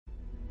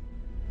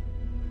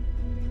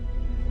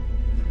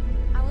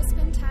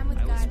time with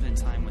God. I will spend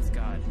time with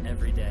God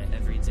every day.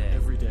 Every day.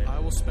 Every day. I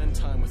will spend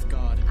time with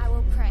God. I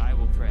will pray. I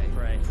will pray.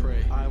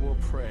 Pray. I will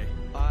pray.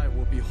 I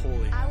will be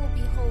holy. I will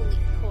be holy.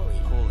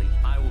 Holy.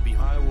 I will be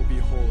I will be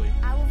holy.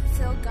 I will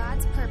fulfill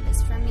God's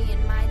purpose for me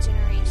in my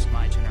generation.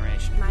 my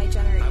generation. My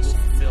generation. I will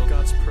fulfill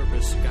God's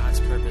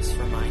purpose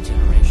for my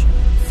generation.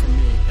 for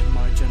me and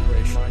my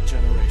generation. My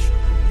generation.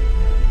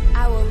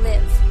 I will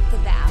live the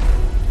vow.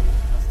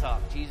 Let's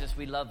talk. Jesus,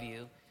 we love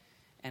you,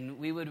 and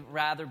we would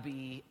rather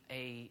be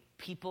a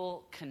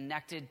people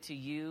connected to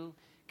you,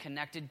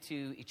 connected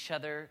to each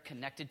other,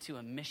 connected to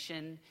a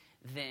mission,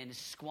 than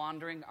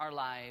squandering our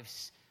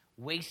lives,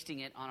 wasting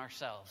it on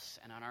ourselves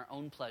and on our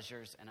own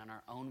pleasures and on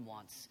our own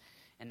wants,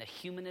 and the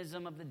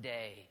humanism of the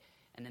day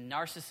and the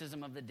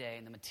narcissism of the day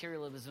and the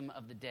materialism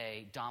of the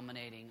day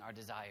dominating our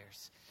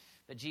desires.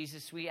 But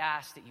Jesus, we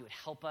ask that you would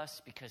help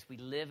us, because we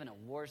live in a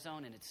war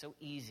zone and it's so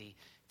easy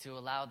to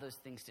allow those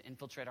things to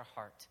infiltrate our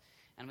heart.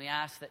 And we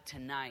ask that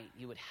tonight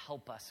you would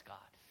help us, God,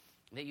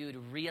 that you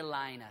would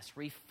realign us,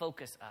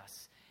 refocus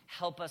us.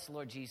 Help us,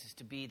 Lord Jesus,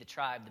 to be the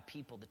tribe, the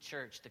people, the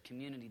church, the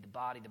community, the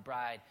body, the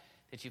bride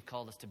that you've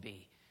called us to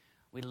be.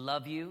 We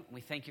love you.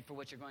 We thank you for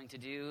what you're going to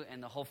do.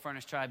 And the whole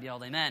Furnace tribe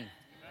yelled amen.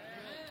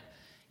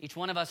 Each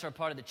one of us are a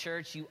part of the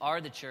church. You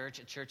are the church.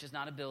 A church is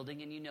not a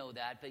building, and you know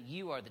that, but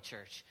you are the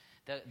church.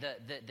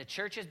 The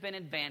church has been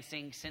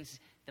advancing since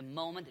the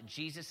moment that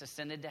Jesus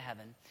ascended to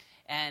heaven.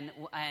 And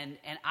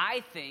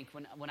I think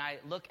when I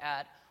look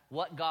at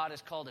what God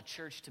has called a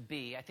church to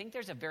be, I think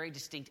there's a very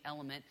distinct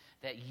element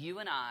that you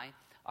and I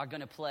are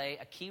going to play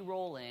a key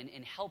role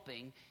in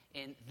helping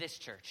in this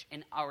church,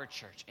 in our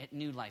church, at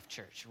New Life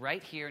Church,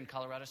 right here in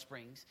Colorado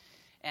Springs.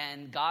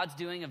 And God's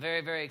doing a very,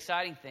 very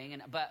exciting thing.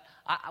 But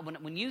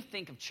when you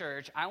think of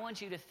church, I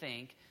want you to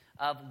think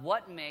of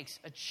what makes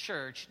a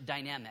church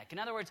dynamic. In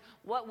other words,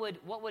 what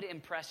would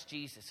impress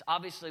Jesus?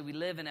 Obviously, we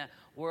live in a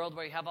world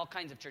where you have all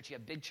kinds of church. You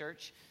have big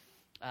church.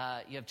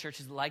 You have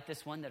churches like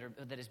this one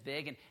that is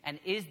big. And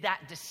is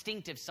that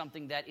distinctive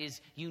something that is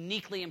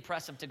uniquely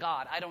impressive to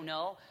God? I don't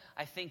know.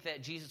 I think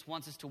that Jesus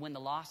wants us to win the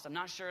lost. I'm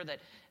not sure that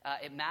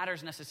it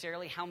matters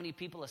necessarily how many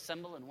people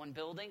assemble in one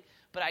building.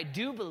 But I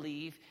do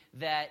believe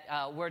that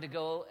we're to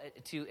go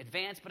to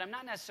advance. But I'm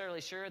not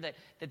necessarily sure that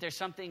there's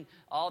something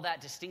all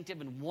that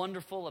distinctive and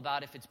wonderful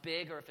about if it's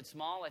big or if it's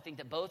small. I think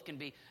that both can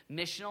be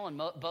missional and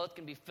both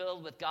can be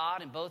filled with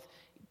God, and both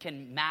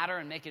can matter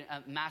and make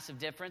a massive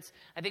difference.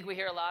 I think we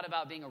hear a lot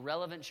about being a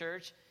relevant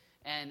church,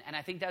 and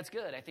I think that's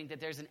good. I think that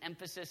there's an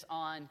emphasis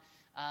on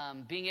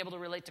being able to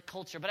relate to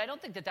culture, but I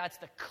don't think that that's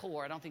the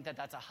core. I don't think that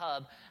that's a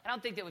hub. I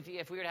don't think that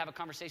if we were to have a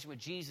conversation with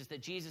Jesus,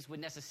 that Jesus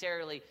would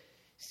necessarily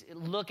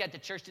look at the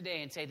church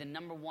today and say the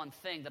number one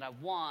thing that I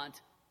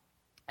want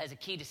as a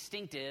key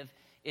distinctive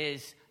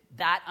is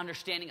that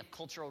understanding of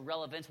cultural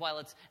relevance. While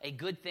it's a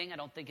good thing, I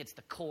don't think it's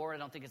the core. I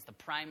don't think it's the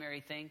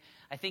primary thing.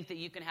 I think that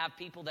you can have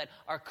people that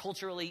are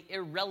culturally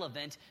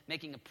irrelevant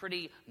making a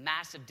pretty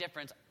massive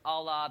difference,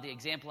 a la the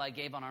example I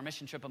gave on our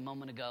mission trip a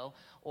moment ago.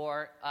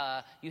 Or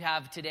you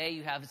have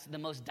the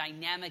most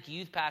dynamic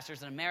youth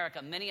pastors in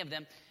America. Many of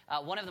them,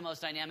 one of the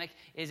most dynamic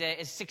is a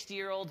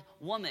 60-year-old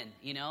woman,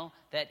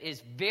 that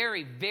is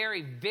very,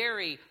 very,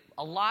 very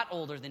a lot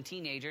older than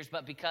teenagers,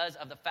 but because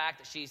of the fact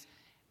that she's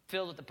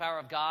filled with the power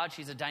of God,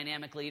 she's a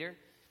dynamic leader.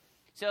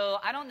 So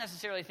I don't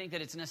necessarily think that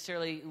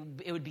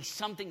it would be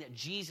something that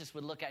Jesus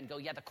would look at and go,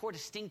 yeah, the core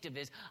distinctive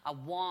is I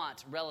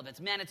want relevance.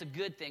 Man, it's a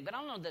good thing, but I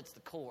don't know that's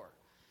the core.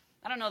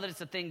 I don't know that it's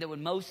the thing that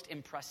would most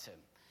impress him.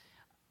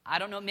 I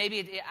don't know,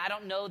 I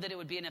don't know that it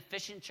would be an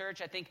efficient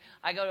church. I think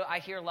I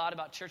hear a lot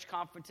about church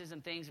conferences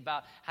and things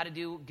about how to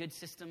do good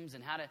systems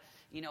and how to,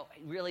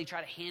 really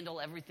try to handle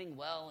everything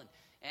well.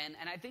 And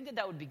I think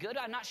that would be good.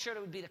 I'm not sure it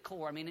would be the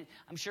core. I mean,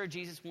 I'm sure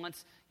Jesus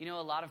wants, a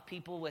lot of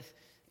people with,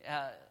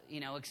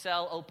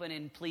 Excel open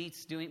in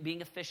pleats,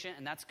 being efficient,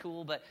 and that's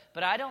cool. But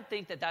I don't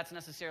think that that's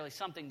necessarily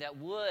something that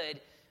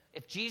would,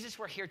 if Jesus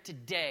were here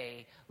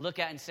today, look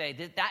at and say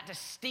that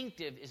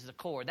distinctive is the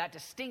core. That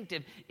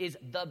distinctive is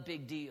the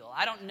big deal.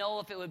 I don't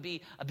know if it would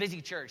be a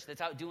busy church that's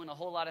out doing a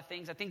whole lot of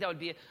things. I think that would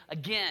be,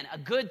 again, a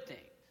good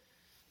thing.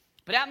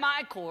 But at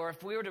my core,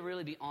 if we were to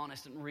really be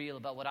honest and real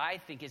about what I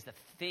think is the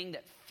thing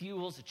that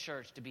fuels a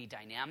church to be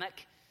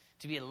dynamic,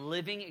 to be a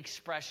living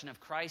expression of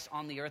Christ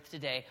on the earth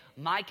today,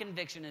 my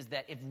conviction is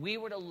that if we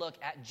were to look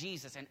at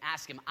Jesus and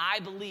ask him, I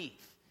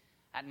believe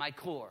at my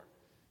core,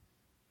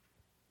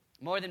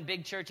 more than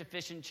big church,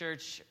 efficient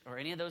church, or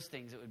any of those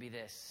things, it would be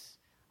this.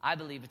 I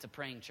believe it's a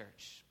praying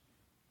church.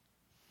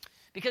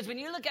 Because when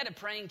you look at a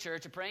praying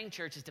church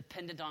is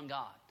dependent on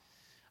God.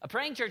 A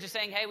praying church is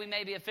saying, hey, we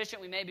may be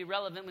efficient, we may be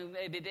relevant, we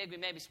may be big, we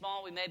may be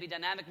small, we may be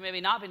dynamic, we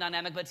may not be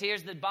dynamic, but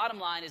here's the bottom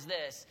line is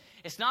this.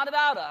 It's not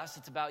about us,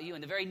 it's about you.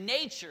 And the very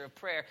nature of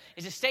prayer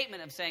is a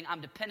statement of saying,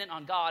 I'm dependent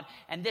on God,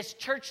 and this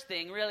church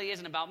thing really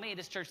isn't about me,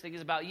 this church thing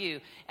is about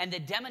you. And the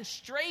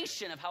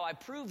demonstration of how I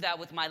prove that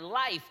with my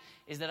life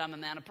is that I'm a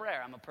man of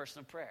prayer, I'm a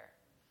person of prayer.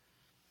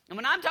 And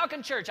when I'm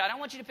talking church, I don't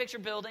want you to picture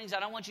buildings, I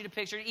don't want you to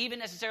picture even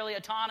necessarily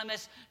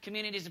autonomous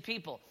communities of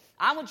people.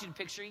 I want you to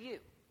picture you.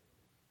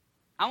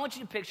 I want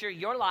you to picture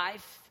your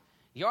life,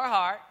 your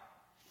heart,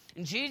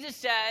 And Jesus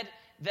said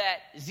that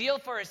zeal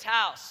for his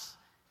house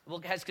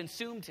has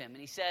consumed him.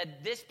 And he said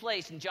this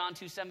place in John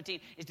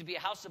 2:17 is to be a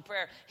house of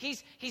prayer.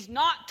 He's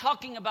not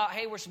talking about,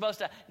 hey, we're supposed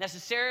to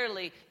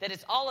necessarily, that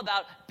it's all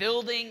about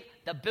building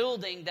the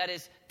building that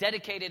is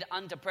dedicated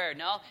unto prayer.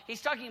 No,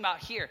 he's talking about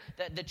here,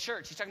 the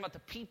church. He's talking about the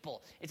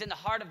people. It's in the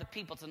heart of the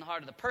people. It's in the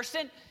heart of the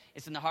person.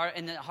 It's in the heart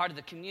of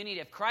the community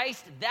of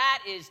Christ.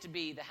 That is to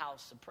be the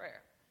house of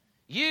prayer.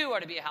 You are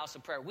to be a house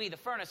of prayer. We, the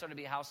Furnace, are to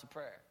be a house of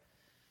prayer.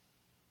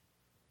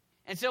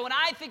 And so when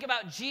I think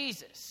about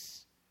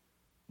Jesus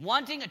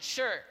wanting a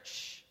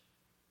church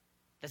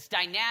that's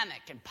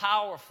dynamic and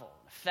powerful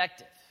and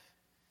effective,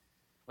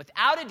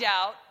 without a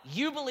doubt,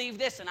 you believe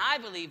this and I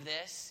believe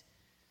this,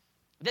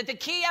 that the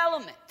key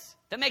element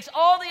that makes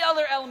all the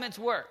other elements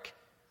work,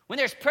 when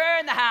there's prayer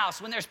in the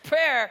house, when there's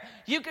prayer,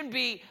 you can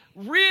be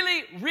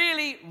really,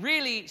 really,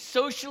 really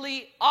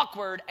socially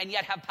awkward and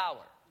yet have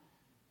power.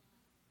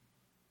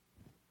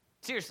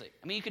 Seriously.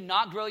 I mean, you can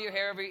not grow your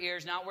hair over your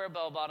ears, not wear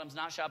bell-bottoms,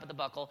 not shop at the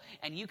Buckle,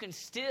 and you can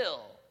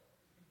still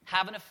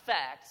have an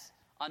effect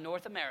on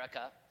North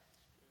America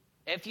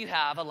if you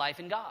have a life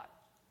in God.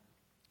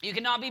 You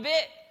cannot be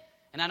big.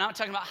 And I'm not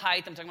talking about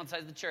height, I'm talking about the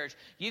size of the church.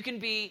 You can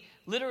be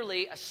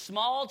literally a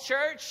small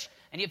church,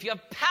 and if you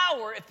have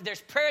power, if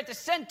there's prayer at the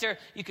center,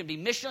 you can be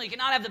missional. You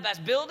cannot have the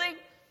best building.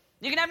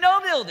 You can have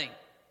no building.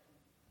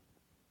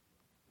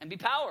 And be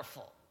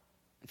powerful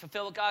and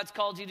fulfill what God's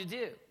called you to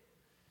do.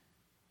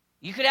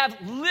 You could have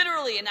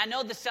literally, and I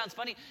know this sounds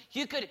funny,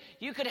 you could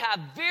have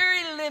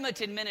very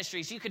limited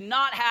ministries. You could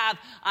not have,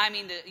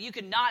 you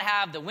could not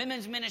have the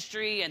women's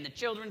ministry and the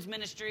children's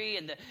ministry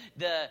and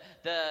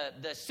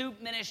the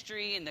soup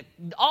ministry and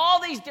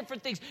all these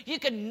different things. You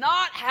could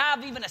not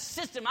have even a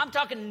system. I'm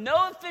talking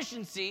no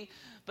efficiency,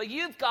 but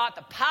you've got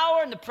the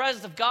power and the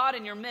presence of God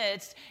in your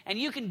midst, and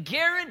you can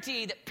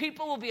guarantee that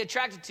people will be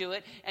attracted to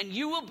it, and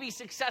you will be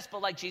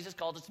successful like Jesus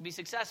called us to be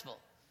successful.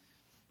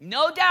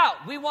 No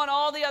doubt, we want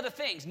all the other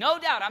things. No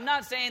doubt. I'm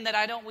not saying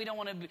that we don't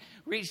want to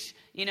reach,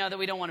 that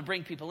we don't want to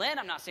bring people in.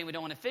 I'm not saying we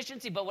don't want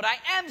efficiency. But what I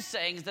am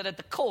saying is that at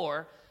the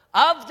core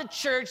of the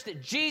church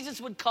that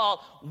Jesus would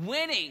call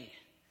winning,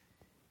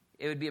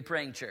 it would be a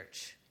praying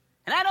church.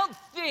 And I don't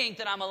think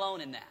that I'm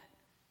alone in that.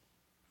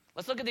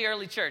 Let's look at the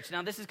early church.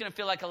 Now, this is going to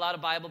feel like a lot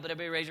of Bible, but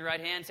everybody raise your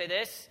right hand. Say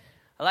this.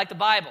 I like the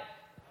Bible.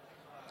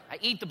 I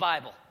eat the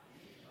Bible.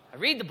 I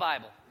read the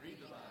Bible.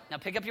 Now,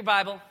 pick up your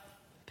Bible.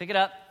 Pick it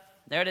up.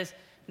 There it is.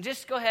 And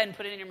just go ahead and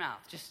put it in your mouth.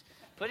 Just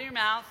put it in your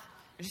mouth.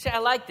 And just say, I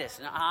like this.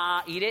 And,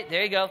 eat it.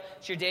 There you go.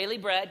 It's your daily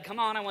bread. Come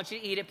on, I want you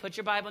to eat it. Put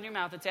your Bible in your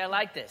mouth and say, I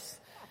like this.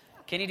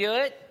 Can you do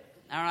it?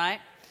 All right.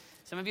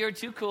 Some of you are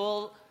too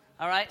cool.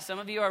 All right. Some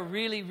of you are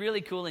really,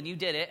 really cool, and you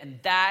did it, and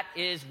that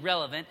is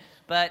relevant.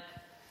 But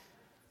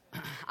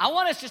I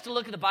want us just to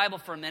look at the Bible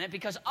for a minute,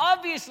 because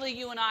obviously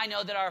you and I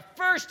know that our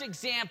first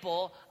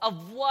example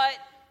of what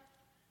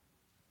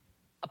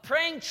a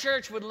praying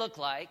church would look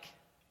like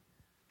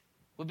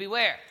would be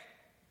where?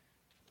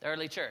 The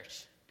early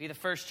church. Be the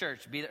first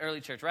church. Be the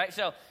early church, right?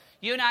 So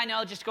you and I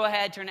know, just go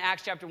ahead, turn to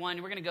Acts chapter 1.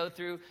 We're going to go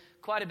through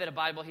quite a bit of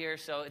Bible here,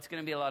 so it's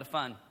going to be a lot of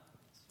fun.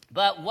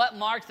 But what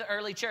marked the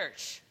early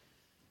church?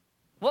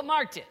 What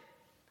marked it?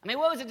 I mean,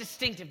 what was the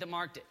distinctive that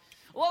marked it?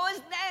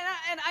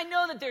 And I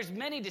know that there's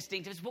many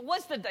distinctives, but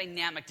what's the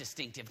dynamic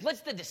distinctive? What's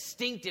the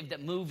distinctive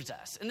that moves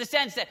us? In the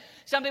sense that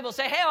some people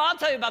say, hey, I'll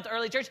tell you about the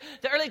early church.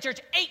 The early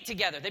church ate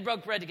together. They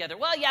broke bread together.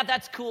 Well, yeah,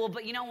 that's cool,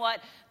 but you know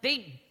what?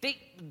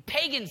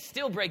 Pagans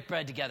still break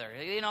bread together.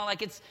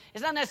 It's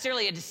not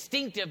necessarily a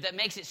distinctive that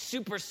makes it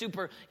super,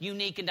 super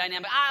unique and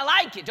dynamic. I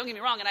like it, don't get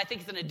me wrong, and I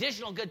think it's an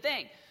additional good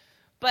thing.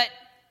 But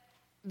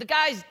the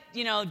guys,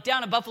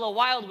 down at Buffalo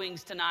Wild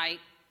Wings tonight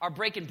are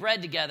breaking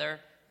bread together,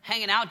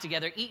 hanging out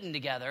together, eating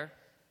together,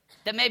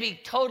 that may be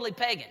totally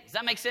pagan. Does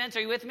that make sense? Are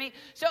you with me?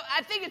 So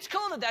I think it's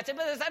cool that that's it,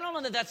 but I don't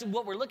know that that's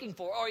what we're looking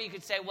for. Or you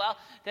could say, well,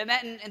 they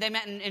met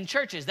in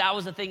churches. That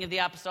was the thing of the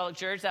apostolic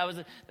church.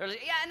 And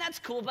that's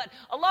cool, but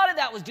a lot of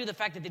that was due to the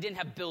fact that they didn't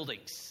have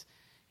buildings.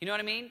 You know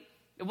what I mean?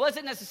 It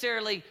wasn't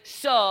necessarily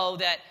so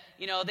that,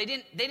 they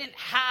didn't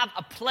have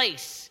a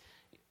place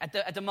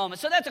at the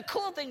moment. So that's a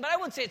cool thing, but I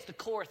wouldn't say it's the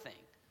core thing.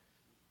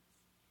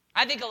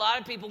 I think a lot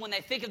of people, when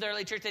they think of the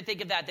early church, they think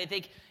of that. They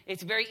think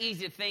it's very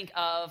easy to think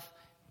of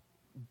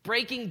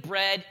breaking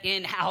bread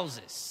in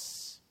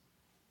houses.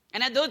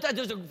 And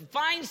those are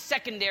fine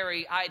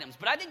secondary items,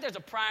 but I think there's a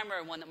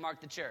primary one that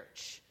marked the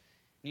church.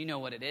 You know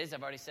what it is.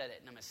 I've already said it,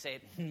 and I'm going to say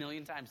it a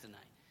million times tonight.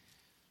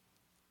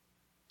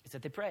 It's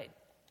that they prayed.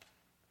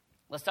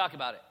 Let's talk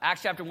about it.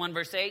 Acts chapter 1,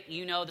 verse 8.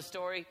 You know the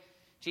story.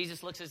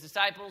 Jesus looks at his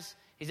disciples.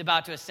 He's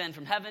about to ascend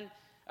to heaven,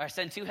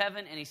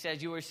 and he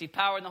says, you will receive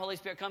power and the Holy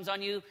Spirit comes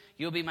on you.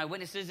 You will be my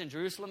witnesses in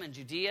Jerusalem and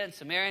Judea and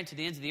Samaria and to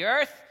the ends of the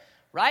earth,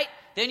 right?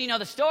 Then you know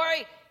the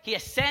story. He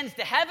ascends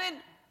to heaven,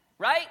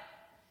 right?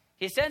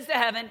 He ascends to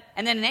heaven,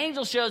 and then an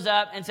angel shows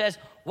up and says,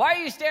 why are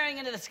you staring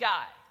into the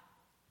sky?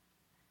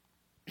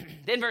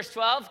 Then verse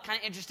 12, kind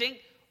of interesting.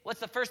 What's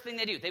the first thing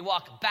they do? They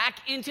walk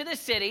back into the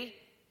city.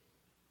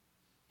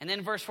 And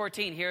then verse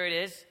 14, here it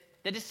is.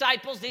 The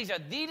disciples, these are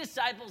the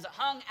disciples that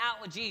hung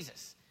out with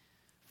Jesus.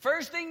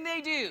 First thing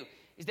they do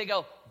is they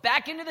go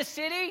back into the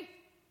city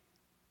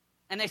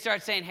and they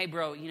start saying, hey,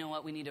 bro, you know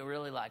what? We need to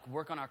really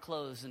work on our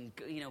clothes and,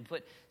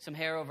 put some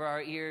hair over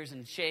our ears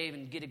and shave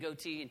and get a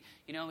goatee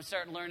and,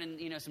 start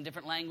learning, some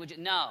different language.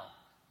 No.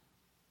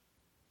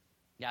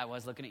 Yeah, I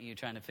was looking at you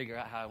trying to figure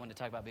out how I wanted to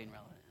talk about being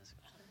relevant.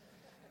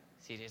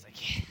 CJ's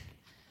like, yeah.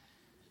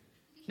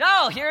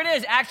 No, here it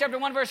is. Acts chapter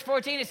 1, verse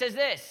 14, it says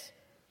this.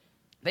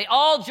 They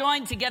all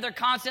joined together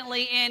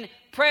constantly in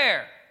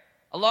prayer,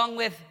 along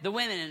with the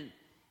women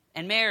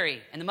and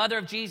Mary and the mother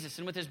of Jesus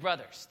and with his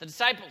brothers, the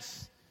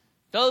disciples,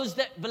 those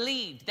that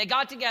believed. They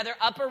got together,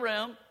 upper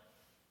room,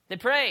 they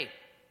prayed.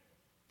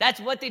 That's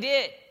what they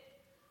did.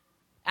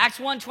 Acts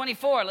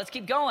 1:24, let's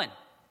keep going.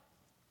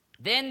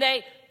 Then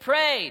they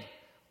prayed,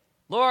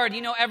 Lord,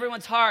 you know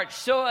everyone's heart.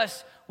 Show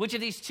us which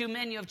of these two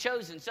men you have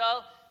chosen.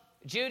 So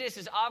Judas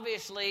has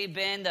obviously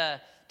been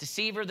the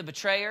deceiver, the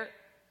betrayer,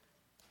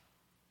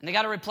 and they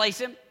got to replace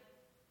him.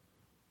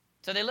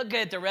 So they look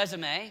good at their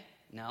resume.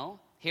 No,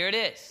 here it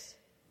is.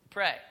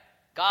 Pray.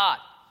 God,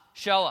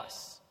 show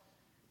us.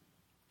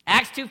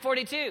 Acts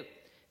 2:42.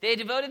 They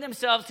devoted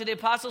themselves to the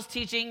apostles'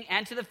 teaching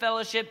and to the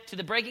fellowship, to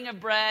the breaking of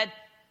bread.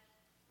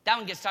 That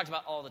one gets talked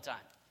about all the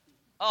time.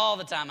 All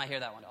the time I hear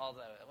that one.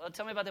 Well,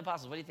 tell me about the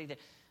apostles. What do you think they...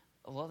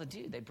 Well,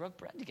 they broke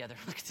bread together.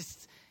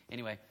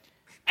 Anyway.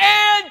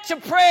 And to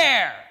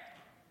prayer.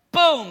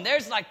 Boom.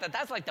 That's like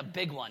the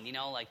big one,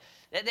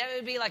 that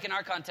would be like in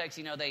our context,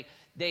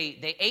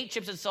 they ate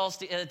chips and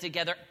salsa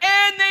together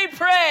and they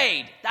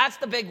prayed. That's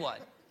the big one.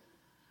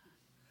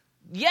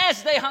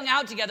 Yes, they hung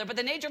out together, but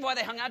the nature of why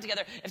they hung out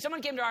together, if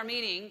someone came to our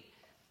meeting,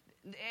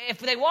 if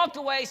they walked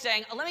away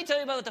saying, let me tell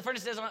you about what the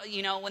furnace is,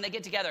 when they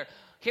get together,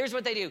 here's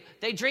what they do.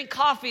 They drink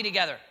coffee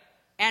together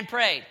and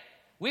prayed.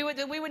 We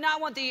would not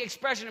want the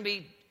expression to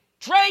be,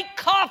 drank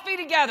coffee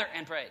together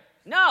and prayed.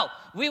 No,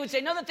 we would say,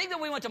 no, the thing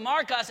that we want to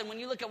mark us, and when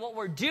you look at what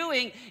we're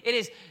doing, it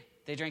is,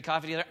 they drank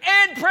coffee together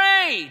and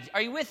prayed.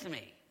 Are you with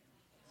me?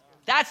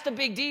 That's the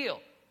big deal.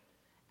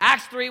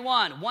 Acts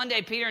 3:1. One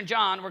day, Peter and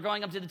John were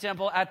going up to the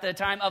temple at the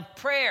time of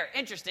prayer.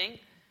 Interesting.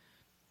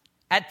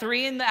 At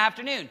 3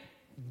 p.m.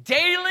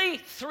 Daily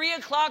 3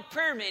 o'clock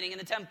prayer meeting in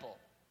the temple.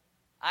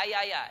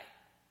 Aye.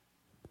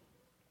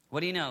 What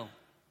do you know?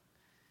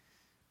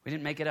 We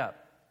didn't make it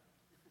up.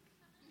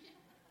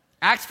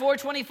 Acts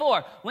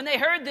 4:24. When they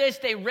heard this,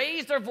 they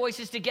raised their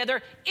voices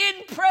together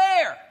in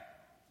prayer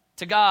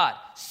to God.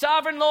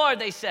 Sovereign Lord,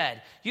 they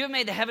said, you have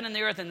made the heaven and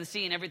the earth and the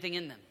sea and everything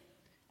in them.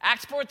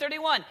 Acts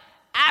 4:31.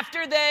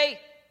 After they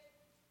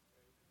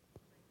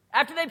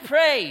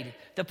prayed,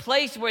 the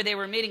place where they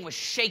were meeting was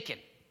shaken.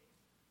 And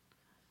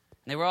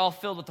they were all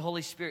filled with the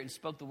Holy Spirit and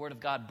spoke the word of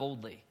God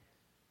boldly.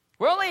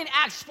 We're only in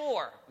Acts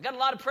 4. We've got a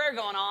lot of prayer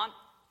going on.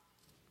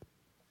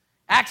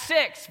 Acts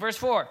 6, verse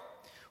 4.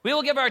 We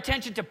will give our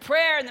attention to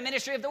prayer and the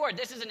ministry of the word.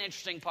 This is an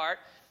interesting part.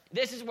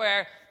 This is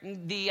where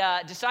the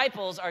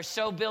disciples are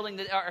so building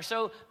the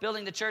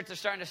church. They're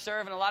starting to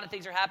serve, and a lot of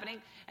things are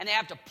happening. And they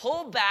have to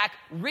pull back,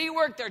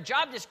 rework their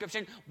job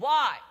description.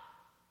 Why?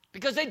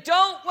 Because they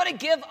don't want to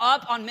give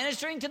up on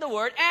ministering to the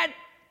word and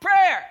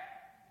prayer.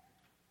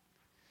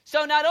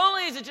 So not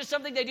only is it just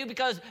something they do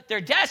because they're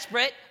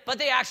desperate, but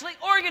they actually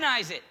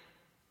organize it.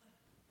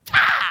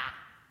 Ah!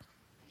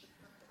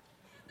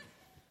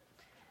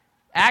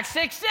 Acts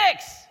 6:6.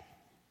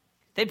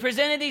 They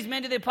presented these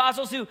men to the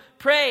apostles who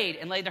prayed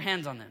and laid their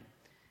hands on them.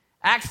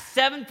 Acts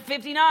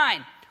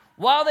 7:59.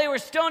 While they were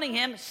stoning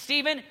him,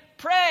 Stephen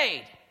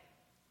prayed.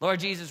 Lord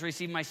Jesus,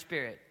 receive my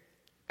spirit.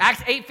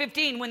 Acts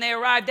 8:15. When they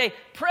arrived, they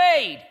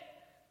prayed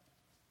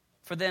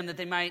for them that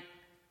they might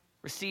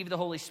receive the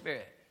Holy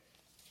Spirit.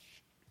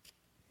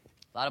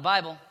 A lot of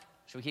Bible.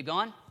 Should we keep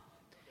going?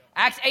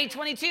 Acts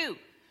 8:22.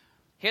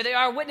 Here they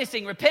are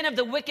witnessing, repent of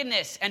the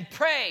wickedness and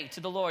pray to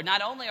the Lord.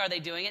 Not only are they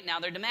doing it,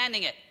 now they're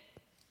demanding it.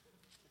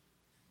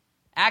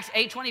 Acts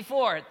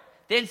 8:24.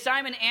 Then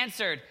Simon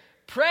answered,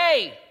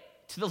 pray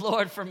to the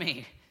Lord for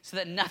me, so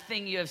that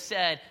nothing you have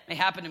said may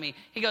happen to me.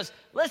 He goes,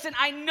 listen,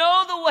 I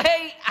know the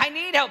way. I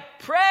need help.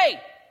 Pray.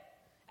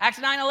 Acts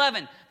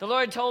 9:11. The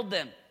Lord told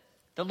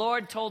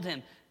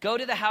him, go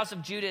to the house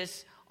of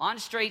Judas on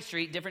Straight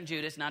Street, different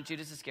Judas, not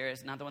Judas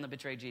Iscariot, not the one that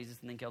betrayed Jesus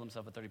and then killed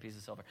himself with 30 pieces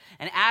of silver,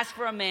 and ask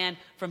for a man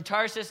from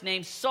Tarsus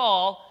named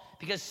Saul,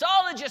 because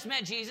Saul had just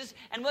met Jesus,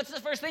 and what's the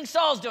first thing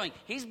Saul's doing?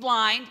 He's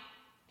blind.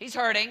 He's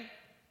hurting.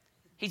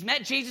 He's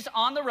met Jesus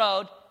on the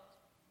road.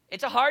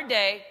 It's a hard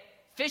day.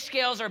 Fish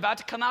scales are about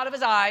to come out of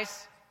his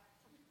eyes.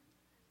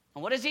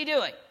 And what is he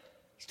doing?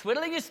 He's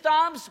twiddling his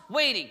thumbs,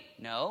 waiting.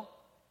 No.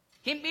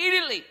 He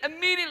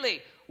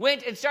immediately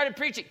went and started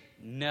preaching.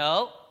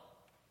 No.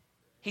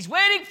 He's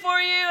waiting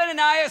for you,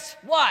 Ananias.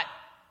 What?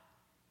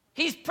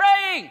 He's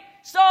praying.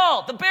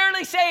 Saul, the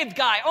barely saved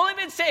guy, only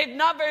been saved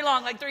not very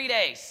long, like 3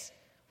 days.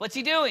 What's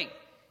he doing?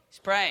 He's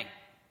praying.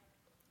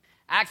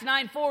 Acts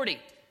 9:40.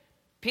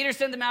 Peter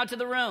sent them out to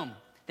the room.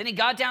 Then he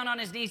got down on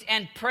his knees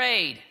and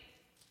prayed.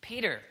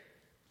 Peter,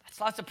 that's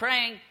lots of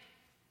praying.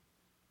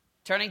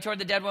 Turning toward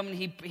the dead woman,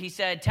 he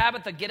said,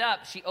 Tabitha, get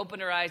up. She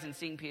opened her eyes, and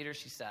seeing Peter,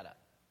 she sat up.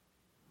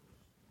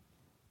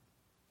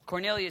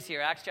 Cornelius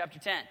here, Acts chapter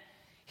 10.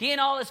 He and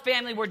all his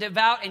family were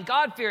devout and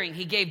God-fearing.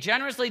 He gave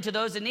generously to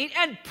those in need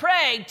and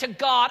prayed to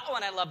God, oh,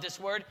 and I love this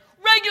word,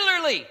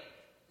 regularly.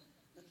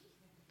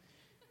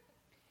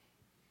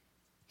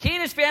 He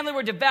and his family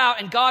were devout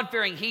and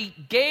God-fearing. He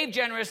gave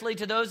generously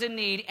to those in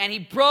need, and he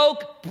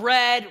broke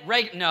bread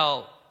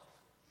no.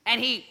 And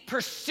he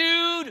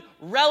pursued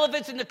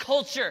relevance in the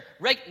culture,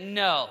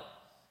 no.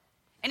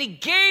 And he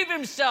gave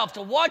himself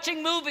to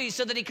watching movies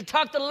so that he could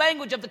talk the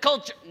language of the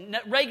culture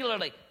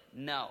regularly,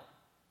 no.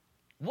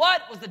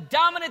 What was the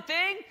dominant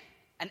thing?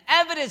 An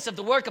evidence of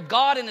the work of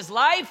God in his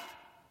life?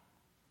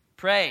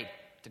 Prayed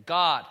to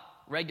God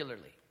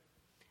regularly.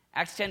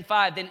 Acts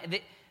 10:5, then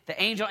the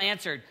angel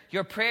answered,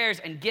 your prayers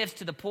and gifts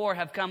to the poor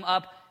have come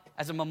up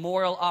as a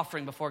memorial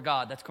offering before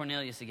God. That's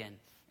Cornelius again.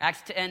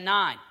 Acts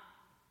 10:9,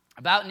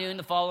 about noon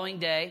the following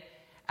day,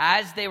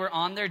 as they were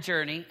on their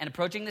journey and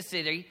approaching the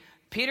city,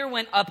 Peter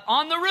went up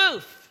on the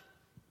roof.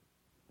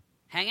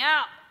 Hang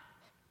out.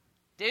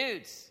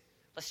 Dudes,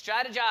 let's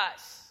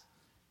strategize.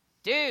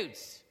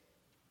 Dudes,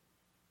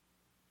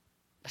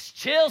 let's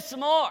chill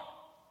some more.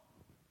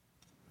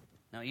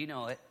 No, you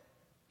know it.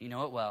 You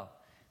know it well.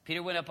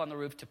 Peter went up on the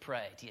roof to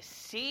pray. Do you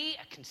see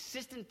a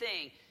consistent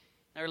thing in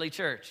the early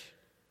church?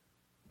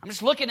 I'm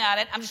just looking at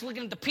it. I'm just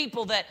looking at the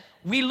people that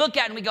we look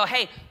at and we go,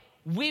 hey,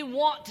 we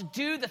want to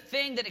do the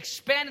thing that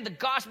expanded the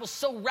gospel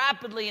so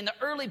rapidly in the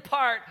early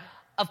part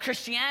of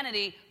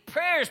Christianity.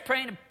 Prayer is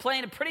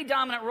playing a pretty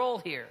dominant role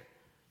here.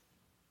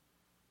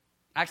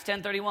 Acts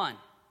 10:31.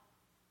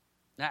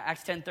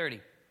 Acts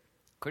 10:30.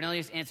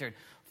 Cornelius answered,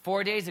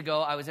 4 days ago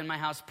I was in my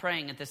house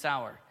praying at this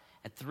hour.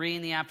 At 3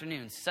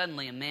 p.m,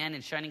 suddenly a man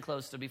in shining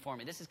clothes stood before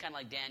me. This is kind of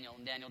like Daniel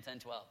in Daniel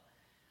 10:12.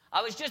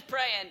 I was just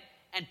praying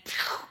and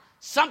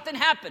something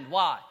happened.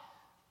 Why?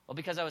 Well,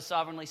 because I was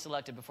sovereignly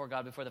selected before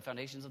God before the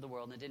foundations of the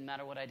world, and it didn't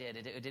matter what I did.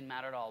 It didn't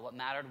matter at all. What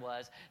mattered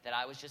was that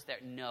I was just there.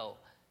 No.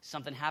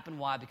 Something happened.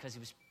 Why? Because he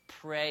was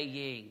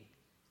praying.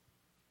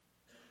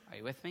 Are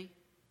you with me?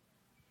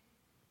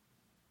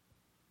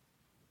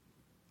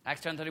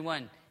 Acts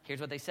 10:31.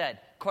 Here's what they said.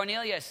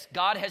 Cornelius,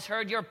 God has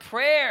heard your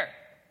prayer.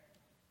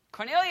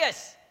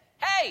 Cornelius,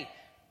 hey,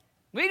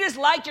 we just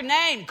liked your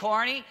name,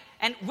 Corny,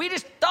 and we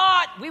just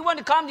thought we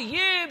wanted to come to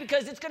you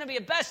because it's going to be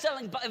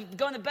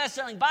going to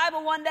best-selling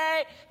Bible one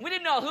day. We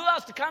didn't know who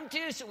else to come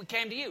to, so we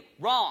came to you.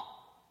 Wrong.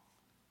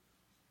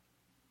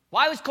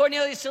 Why was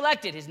Cornelius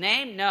selected? His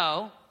name?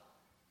 No.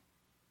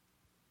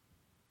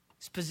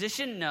 His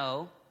position?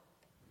 No.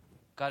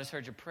 God has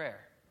heard your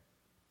prayer.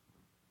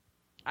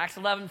 Acts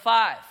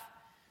 11:5.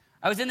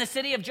 I was in the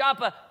city of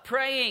Joppa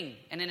praying,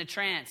 and in a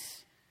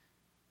trance,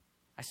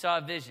 I saw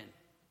a vision.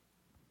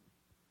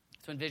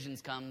 That's when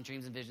visions come,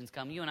 dreams and visions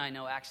come. You and I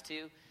know Acts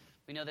 2.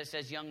 We know that it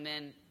says young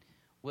men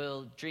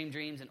will dream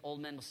dreams and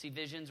old men will see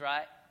visions,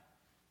 right?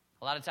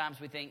 A lot of times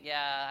we think,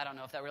 yeah, I don't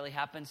know if that really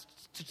happens.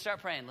 Start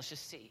praying. Let's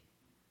just see.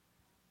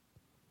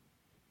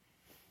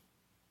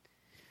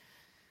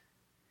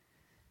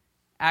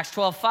 Acts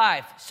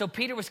 12:5. So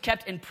Peter was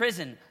kept in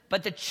prison,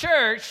 but the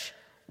church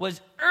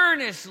was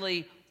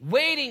earnestly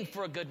waiting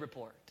for a good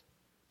report.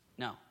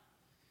 No.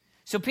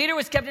 So Peter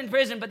was kept in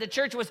prison, but the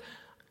church was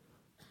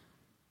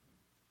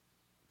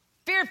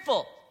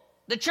fearful.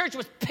 The church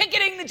was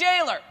picketing the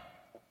jailer.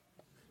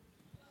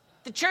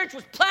 The church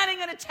was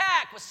planning an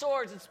attack with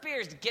swords and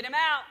spears to get him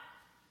out.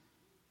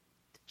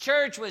 The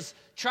church was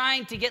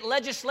trying to get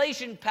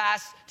legislation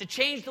passed to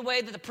change the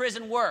way that the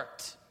prison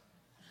worked.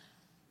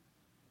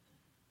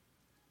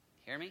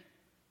 Hear me?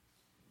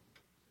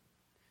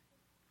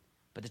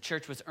 But the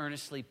church was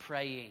earnestly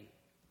praying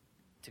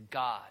to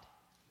God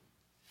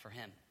for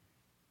him.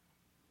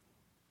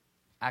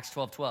 Acts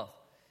 12:12.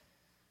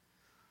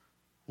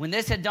 When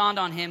this had dawned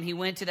on him, he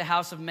went to the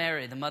house of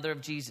Mary, the mother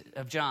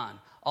of John,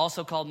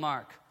 also called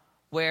Mark,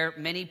 where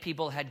many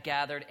people had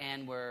gathered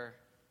and were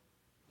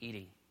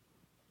eating.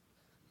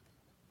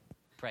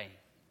 Praying.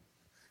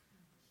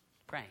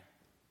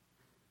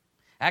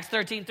 Acts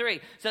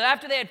 13:3. So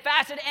after they had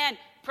fasted and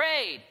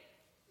prayed,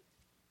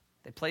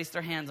 they placed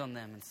their hands on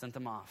them and sent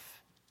them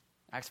off.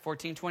 Acts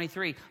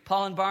 14:23.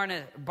 Paul and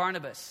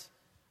Barnabas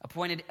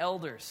appointed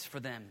elders for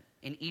them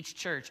in each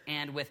church,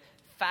 and with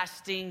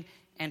fasting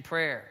and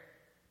prayer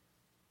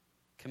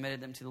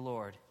committed them to the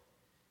Lord,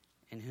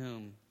 in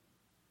whom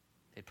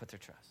they put their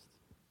trust.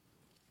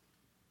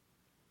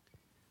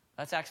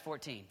 That's Acts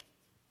 14.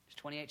 There's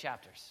 28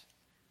 chapters.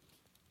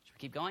 Should we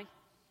keep going?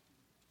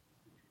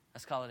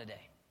 Let's call it a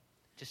day.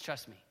 Just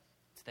trust me.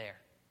 It's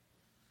there.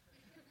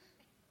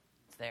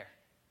 It's there.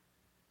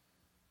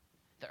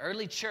 The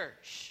early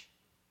church,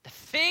 the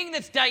thing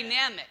that's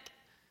dynamic.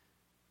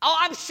 Oh,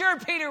 I'm sure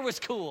Peter was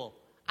cool.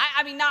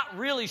 I mean, not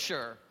really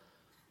sure.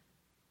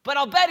 But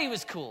I'll bet he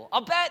was cool.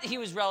 I'll bet he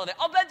was relevant.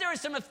 I'll bet there were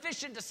some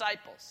efficient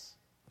disciples.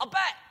 I'll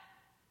bet.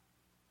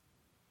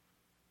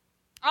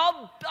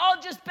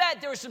 I'll just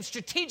bet there were some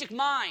strategic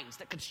minds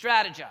that could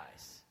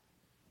strategize.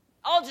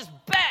 I'll just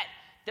bet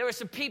there were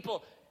some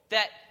people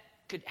that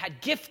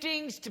had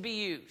giftings to be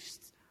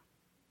used.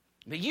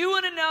 But you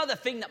want to know the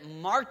thing that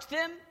marked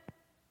them?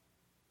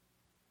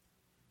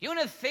 You want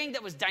to know the thing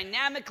that was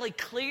dynamically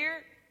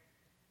clear?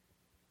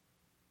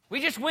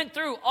 We just went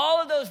through all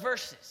of those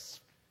verses.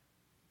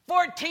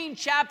 14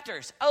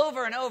 chapters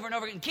over and over and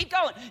over again. Keep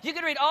going. You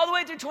can read all the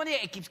way through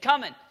 28. It keeps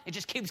coming. It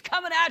just keeps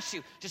coming at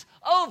you. Just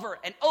over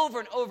and over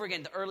and over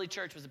again. The early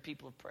church was a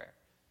people of prayer.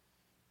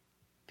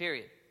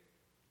 Period.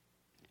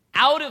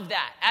 Out of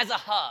that, as a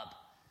hub,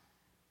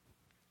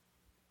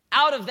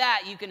 out of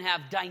that you can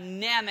have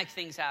dynamic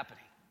things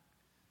happening.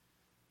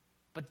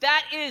 But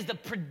that is the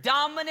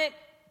predominant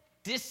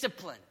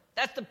discipline.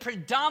 That's the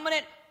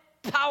predominant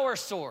power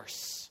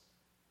source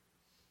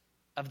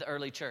of the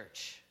early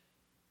church.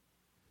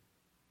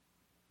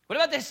 What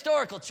about the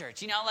historical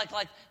church? You know, like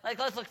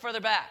let's look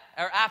further back,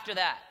 or after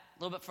that,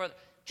 a little bit further.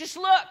 Just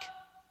look.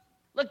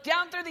 Look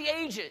down through the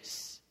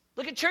ages.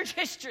 Look at church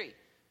history.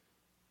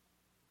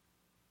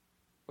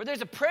 Where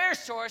there's a prayer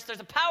source, there's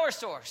a power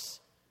source.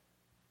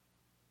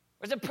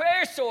 There's a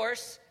prayer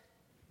source.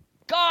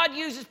 God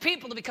uses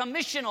people to become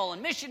missional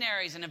and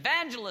missionaries and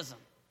evangelism.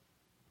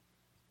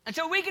 And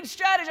so we can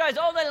strategize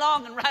all day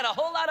long and write a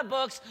whole lot of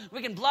books.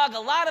 We can blog a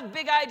lot of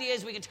big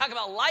ideas. We can talk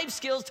about life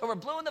skills till we're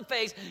blue in the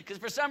face because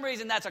for some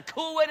reason that's a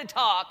cool way to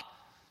talk.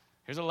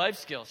 Here's a life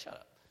skill. Shut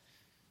up.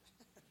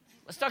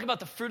 Let's talk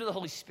about the fruit of the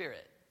Holy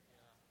Spirit.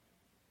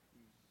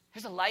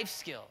 Here's a life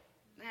skill.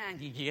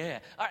 Yeah.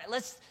 All right,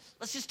 let's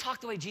just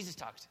talk the way Jesus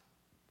talks.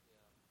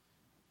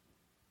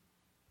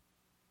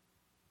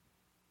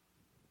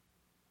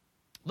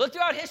 Look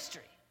throughout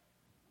history.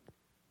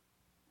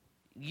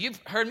 You've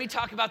heard me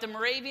talk about the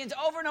Moravians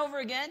over and over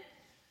again.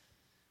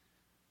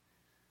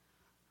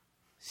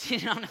 Seen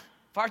it on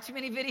far too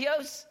many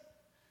videos.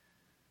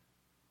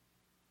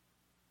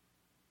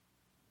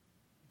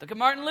 Look at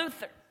Martin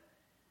Luther.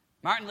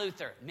 Martin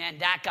Luther, man,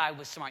 that guy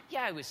was smart.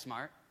 Yeah, he was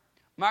smart.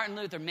 Martin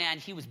Luther, man,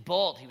 he was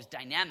bold. He was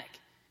dynamic.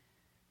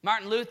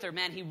 Martin Luther,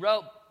 man, he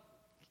wrote.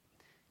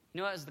 You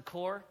know what was the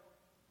core?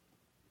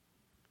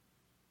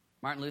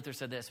 Martin Luther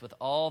said this, with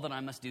all that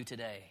I must do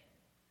today,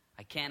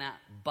 I cannot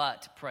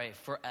but pray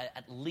for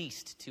at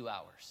least 2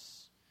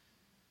 hours.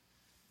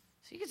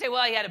 So you can say,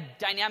 well, he had a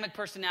dynamic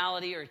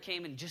personality, or he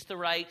came in just the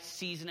right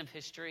season of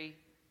history,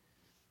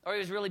 or he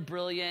was really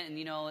brilliant, and,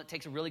 you know, it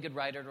takes a really good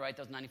writer to write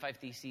those 95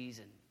 Theses,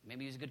 and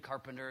maybe he was a good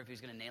carpenter if he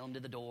was going to nail him to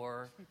the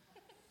door.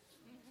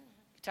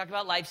 You talk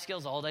about life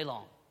skills all day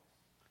long.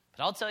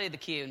 But I'll tell you the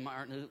key in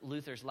Martin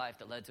Luther's life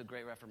that led to a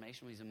great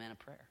Reformation was he's a man of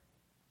prayer.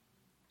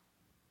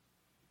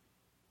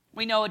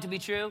 We know it to be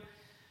true.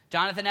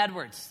 Jonathan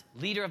Edwards,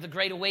 leader of the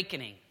Great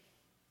Awakening.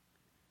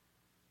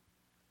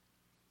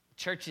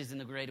 Churches in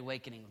the Great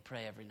Awakening would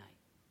pray every night.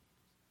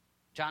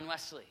 John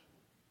Wesley,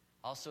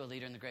 also a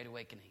leader in the Great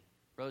Awakening,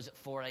 rose at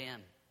 4 a.m.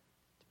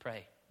 to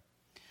pray.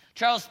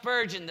 Charles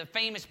Spurgeon, the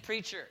famous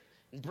preacher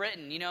in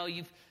Britain, you know,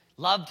 you've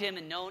loved him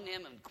and known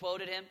him and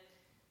quoted him.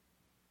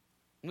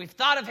 And we've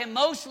thought of him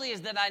mostly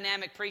as the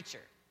dynamic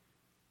preacher.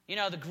 You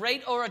know, the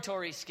great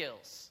oratory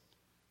skills.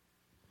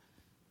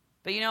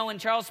 But you know, when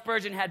Charles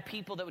Spurgeon had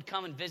people that would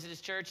come and visit his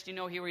church, do you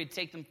know where he'd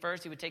take them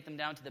first? He would take them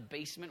down to the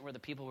basement where the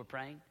people were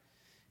praying.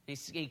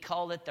 He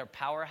called it their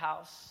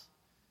powerhouse.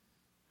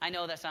 I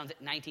know that sounds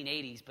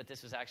 1980s, but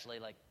this was actually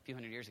like a few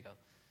hundred years ago.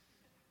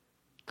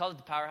 Called it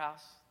the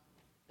powerhouse.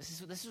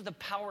 This was the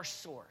power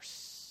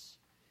source.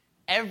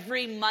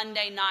 Every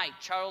Monday night,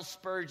 Charles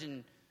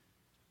Spurgeon,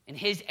 in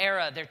his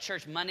era, their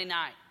church, Monday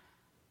night,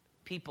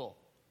 people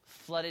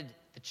flooded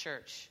the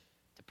church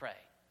to pray.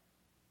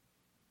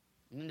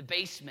 And in the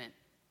basement,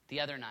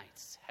 the other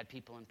nights, had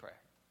people in prayer.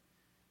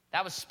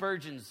 That was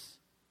Spurgeon's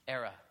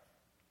era.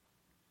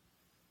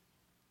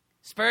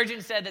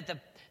 Spurgeon said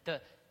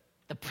that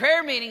the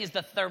prayer meeting is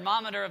the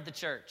thermometer of the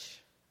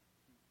church.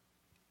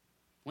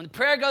 When the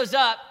prayer goes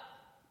up,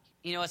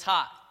 you know it's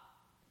hot.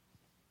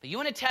 But you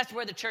want to test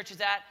where the church is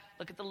at?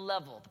 Look at the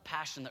level, the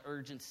passion, the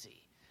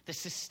urgency, the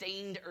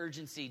sustained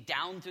urgency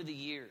down through the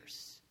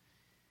years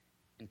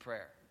in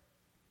prayer.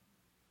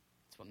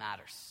 That's what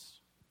matters.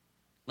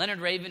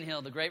 Leonard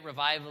Ravenhill, the great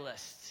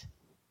revivalist.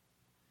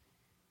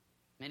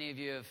 Many of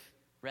you have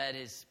read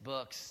his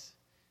books,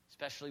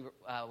 especially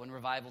When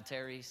Revival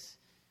Tarries.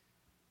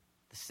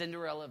 The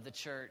Cinderella of the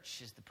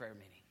church is the prayer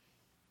meeting.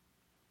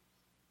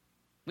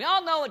 We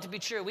all know it to be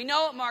true. We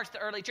know it marks the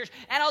early church.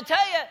 And I'll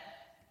tell you,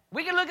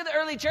 we can look at the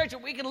early church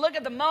and we can look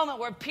at the moment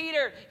where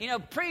Peter,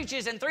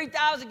 preaches and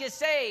 3,000 get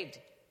saved.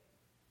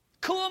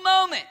 Cool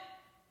moment.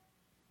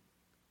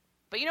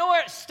 But you know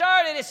where it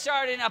started? It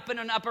started up in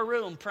an upper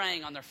room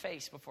praying on their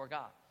face before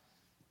God.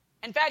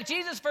 In fact,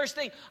 Jesus' first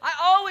thing, I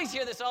always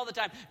hear this all the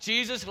time,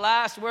 Jesus'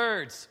 last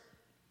words.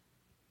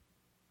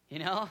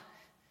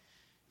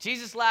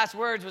 Jesus' last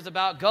words was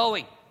about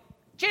going.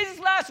 Jesus'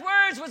 last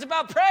words was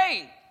about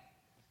praying.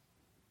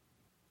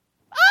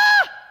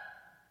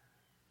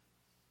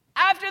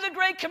 After the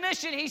Great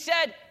Commission, he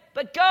said,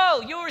 but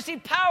go, you will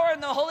receive power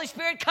and the Holy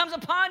Spirit comes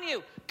upon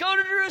you. Go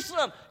to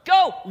Jerusalem.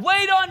 Go,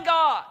 wait on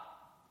God.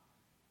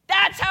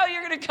 That's how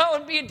you're going to go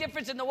and be a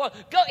difference in the world.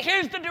 Go.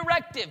 Here's the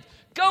directive.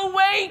 Go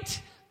wait.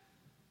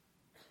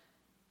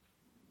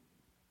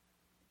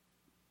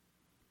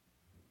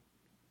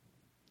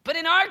 But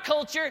in our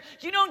culture,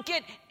 you don't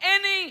get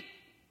any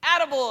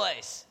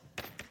attaboys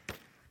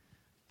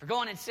for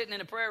going and sitting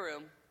in a prayer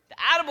room. The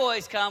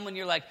attaboys come when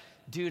you're like,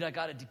 dude, I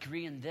got a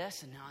degree in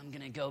this, and now I'm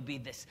going to go be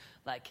this,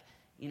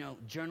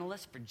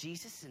 journalist for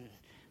Jesus, and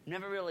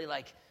never really,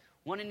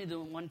 wanting to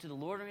do one to the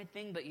Lord or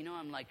anything, but,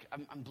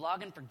 I'm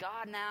blogging for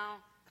God now.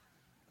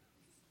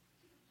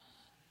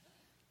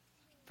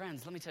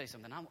 Friends, let me tell you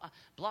something. I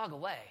blog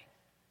away,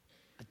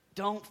 but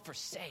don't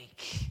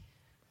forsake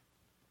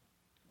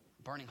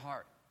burning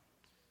heart.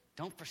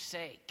 Don't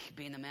forsake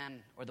being the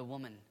man or the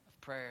woman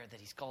of prayer that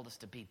he's called us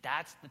to be.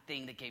 That's the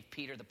thing that gave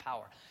Peter the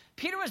power.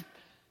 Peter was a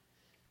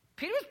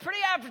pretty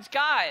average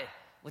guy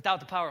without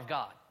the power of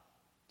God.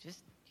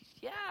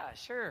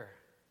 Sure.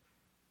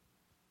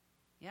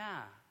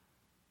 Yeah.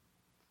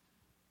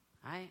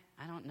 I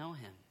don't know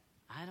him.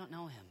 I don't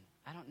know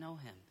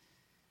him.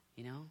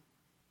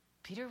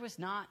 Peter was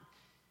not,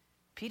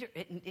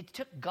 it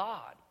took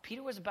God.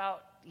 Peter was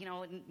about,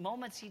 in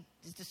moments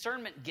his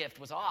discernment gift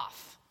was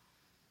off.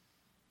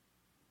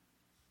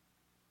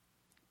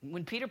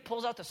 When Peter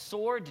pulls out the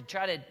sword to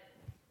try to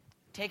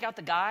take out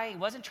the guy, he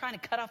wasn't trying to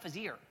cut off his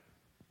ear.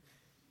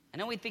 I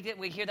know we think that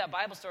we hear that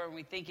Bible story and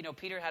we think,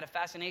 Peter had a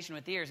fascination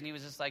with ears and he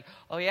was just like,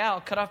 oh yeah,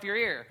 I'll cut off your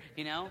ear,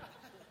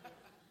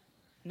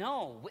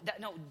 No,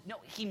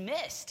 he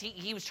missed.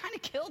 He was trying to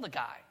kill the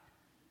guy.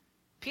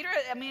 Peter,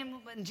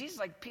 and Jesus is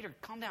like, Peter,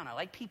 calm down. I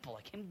like people.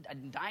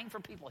 I'm dying for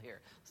people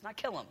here. Let's not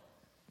kill him.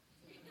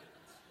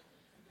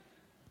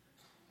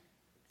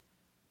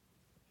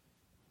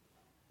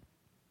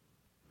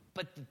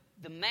 But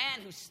the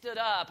man who stood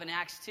up in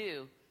Acts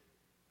 2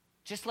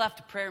 just left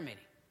a prayer meeting.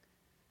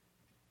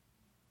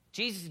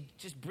 Jesus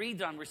just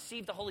breathed on,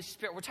 received the Holy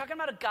Spirit. We're talking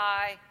about a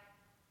guy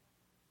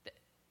that,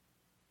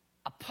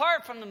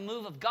 apart from the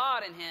move of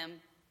God in him,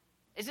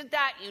 isn't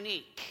that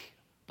unique,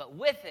 but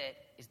with it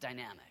is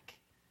dynamic.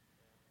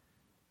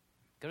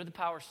 Go to the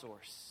power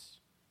source.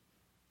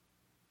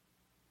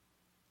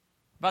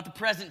 About the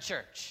present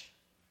church.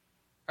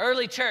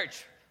 Early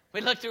church,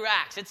 we look through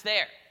Acts, it's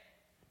there.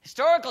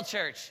 Historical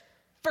church,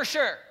 for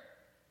sure.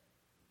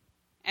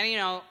 And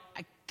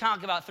I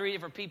talk about 3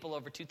 different people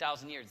over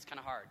 2,000 years. It's kind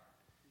of hard.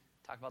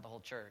 Talk about the whole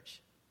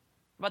church.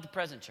 About the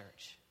present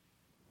church.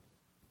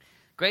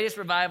 Greatest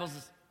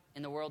revivals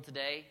in the world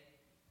today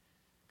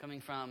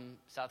coming from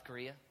South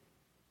Korea.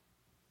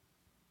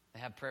 They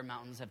have prayer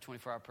mountains, have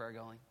 24-hour prayer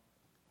going.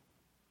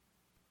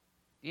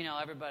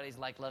 Everybody's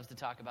loves to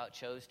talk about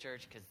Cho's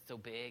church because it's so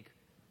big.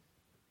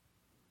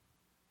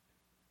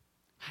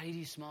 How do you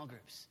do small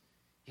groups?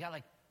 You got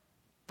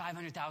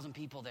 500,000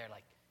 people there.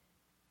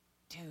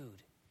 Dude,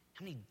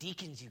 how many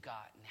deacons you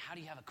got? And how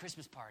do you have a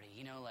Christmas party?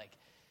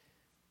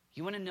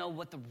 You want to know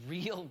what the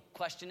real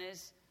question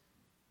is?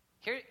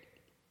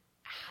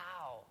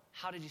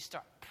 How did you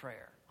start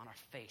prayer on our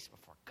face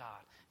before God?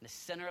 In the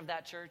center of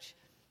that church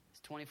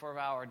is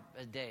 24-hour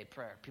a day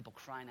prayer. People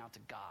crying out to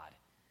God.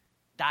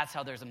 That's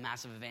how there's a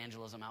massive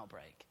evangelism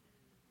outbreak.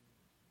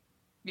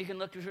 You can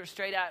look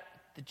straight at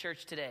the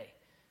church today.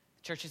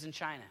 Churches in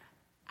China,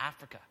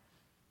 Africa.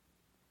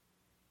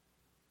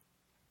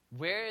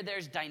 Where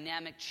there's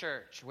dynamic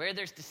church, where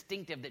there's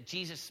distinctive that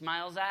Jesus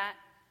smiles at,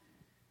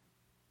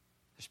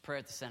 there's prayer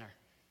at the center.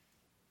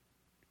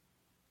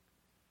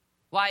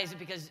 Why? Is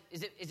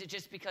it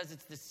just because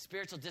it's the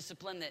spiritual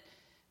discipline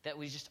that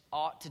we just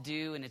ought to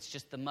do and it's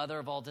just the mother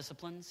of all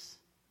disciplines?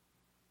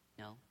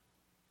 No.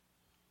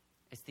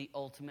 It's the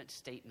ultimate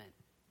statement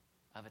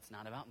of it's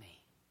not about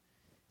me.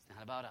 It's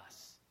not about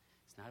us.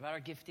 It's not about our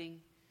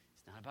gifting.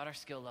 It's not about our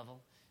skill level.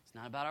 It's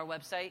not about our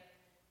website.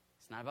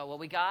 It's not about what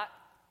we got.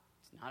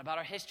 It's not about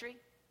our history.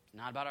 It's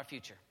not about our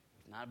future.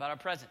 It's not about our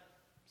present.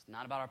 It's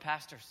not about our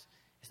pastors.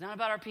 It's not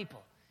about our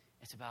people.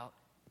 It's about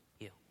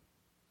you.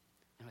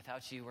 And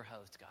without you, we're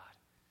hosed, God.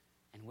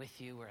 And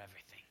with you, we're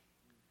everything.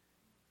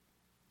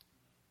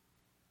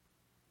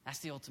 That's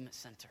the ultimate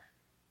center.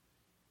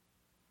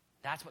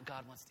 That's what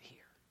God wants to hear.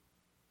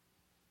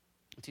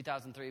 In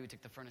 2003, we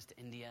took the furnace to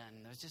India,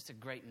 and it was just a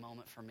great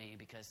moment for me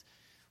because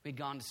we'd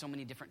gone to so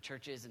many different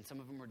churches, and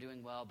some of them were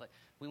doing well, but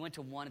we went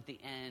to one at the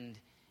end,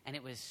 and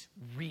it was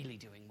really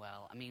doing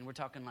well. We're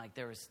talking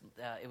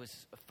it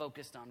was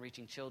focused on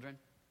reaching children.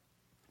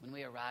 When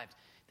we arrived,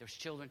 there was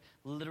children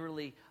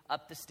literally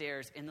up the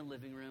stairs in the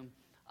living room,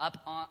 up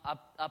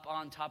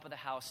on top of the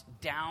house,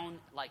 down,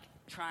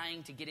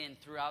 trying to get in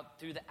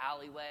through the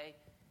alleyway.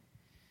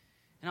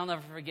 And I'll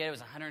never forget, it was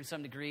 100 and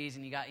some degrees,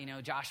 and you got,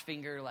 Josh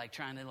Finger,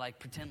 trying to,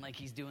 pretend like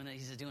he's doing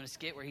a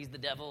skit where he's the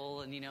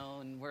devil, and,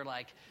 and we're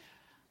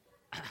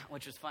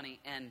which was funny,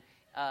 and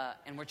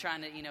we're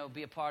trying to,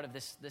 be a part of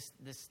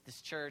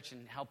this church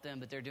and help them,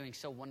 but they're doing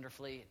so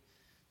wonderfully.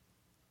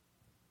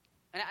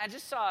 And I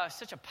just saw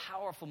such a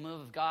powerful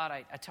move of God.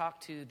 I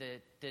talked to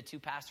the 2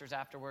 pastors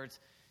afterwards,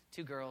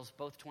 2 girls,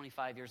 both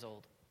 25 years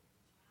old.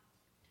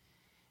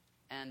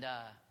 And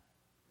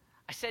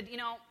I said,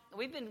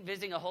 we've been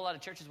visiting a whole lot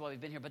of churches while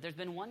we've been here, but there's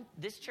been one,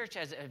 this church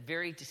has a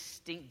very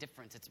distinct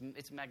difference.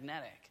 It's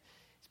magnetic.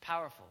 It's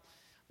powerful.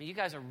 You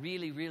guys are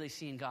really, really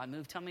seeing God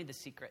move. Tell me the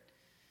secret.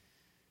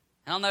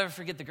 And I'll never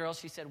forget the girl.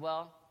 She said,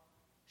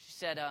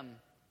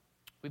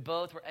 we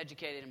both were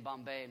educated in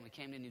Bombay, and we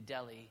came to New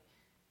Delhi,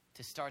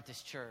 to start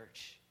this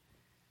church.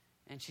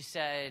 And she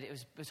said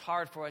it was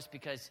hard for us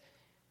because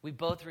we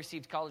both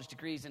received college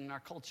degrees, and in our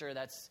culture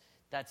that's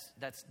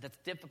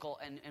difficult.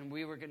 And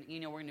we were going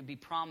to, we're going to be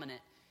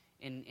prominent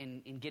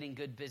in getting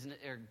good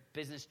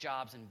business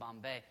jobs in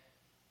Bombay.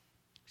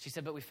 She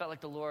said, but we felt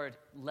like the Lord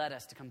led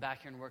us to come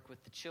back here and work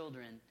with the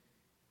children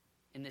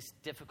in this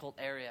difficult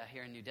area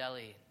here in New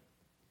Delhi.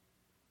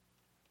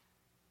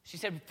 She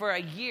said, for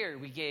a year,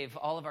 we gave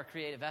all of our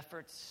creative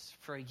efforts.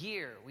 For a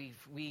year,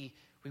 we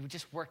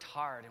just worked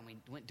hard, and we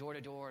went door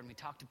to door, and we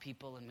talked to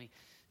people, and we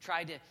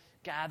tried to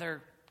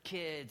gather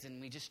kids,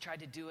 and we just tried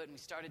to do it, and we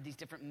started these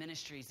different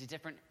ministries, these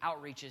different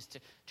outreaches to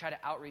try to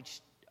outreach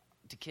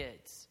to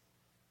kids.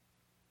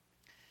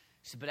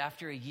 She said, but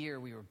after a year,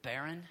 we were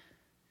barren,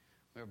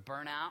 we were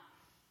burnt out,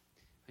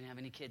 we didn't have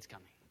any kids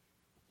coming.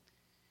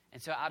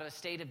 And so out of a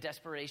state of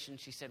desperation,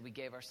 she said, we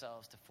gave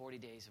ourselves to 40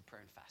 days of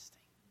prayer and fasting.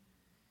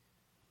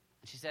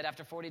 And she said,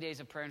 after 40 days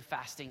of prayer and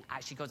fasting,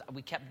 she goes,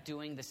 we kept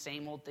doing the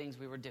same old things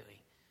we were doing,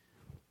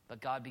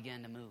 but God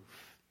began to move.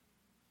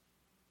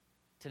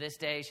 To this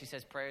day, she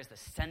says, prayer is the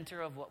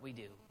center of what we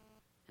do,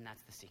 and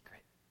that's the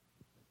secret.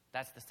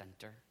 That's the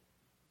center.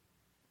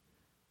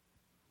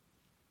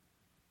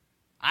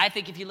 I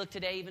think if you look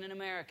today, even in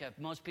America,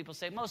 most people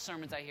say, most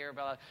sermons I hear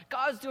about,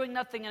 God's doing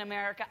nothing in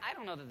America. I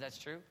don't know that that's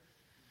true.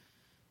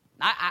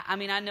 I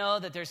mean, I know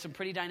that there's some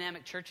pretty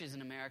dynamic churches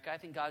in America. I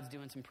think God's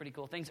doing some pretty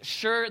cool things.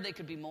 Sure, they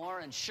could be more,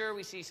 and sure,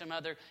 we see some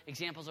other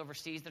examples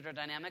overseas that are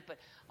dynamic, but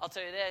I'll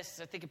tell you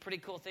this, I think of pretty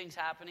cool things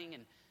happening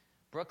in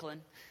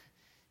Brooklyn,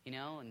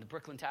 in the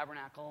Brooklyn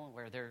Tabernacle,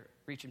 where they're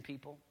reaching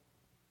people.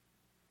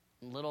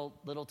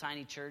 Little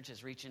tiny church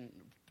is reaching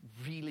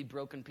really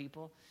broken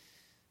people.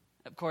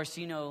 Of course,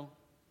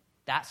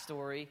 that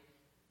story.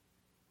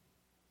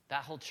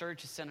 That whole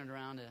church is centered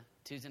around a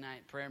Tuesday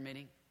night prayer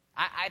meeting.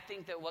 I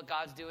think that what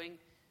God's doing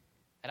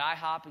at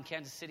IHOP in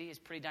Kansas City is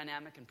pretty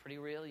dynamic and pretty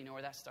real. You know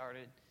where that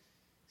started? It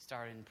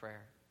started in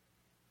prayer.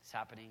 It's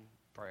happening in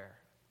prayer.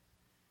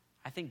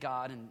 I think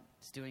God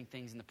is doing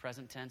things in the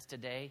present tense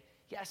today,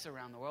 yes,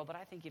 around the world, but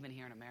I think even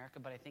here in America,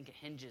 but I think it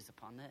hinges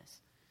upon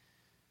this.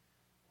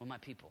 Will my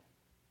people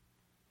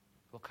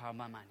will call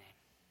by my name?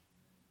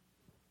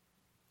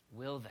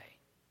 Will they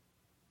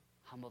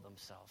humble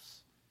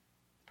themselves,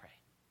 pray,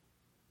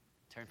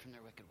 turn from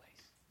their wicked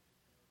ways?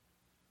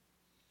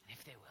 And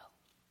if they will,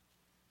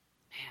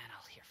 man,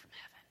 I'll hear from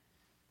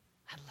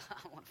heaven.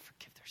 I want to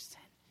forgive their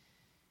sin.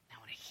 And I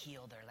want to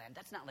heal their land.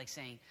 That's not like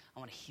saying I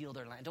want to heal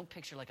their land. Don't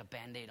picture like a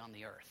Band-Aid on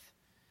the earth.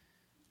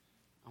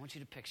 I want you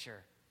to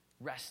picture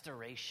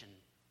restoration,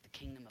 the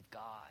kingdom of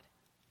God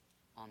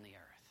on the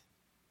earth.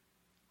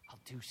 I'll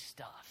do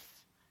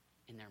stuff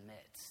in their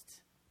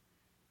midst.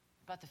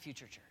 What about the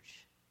future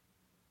church?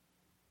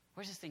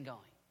 Where's this thing going?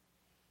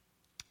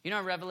 In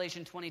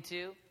Revelation 22,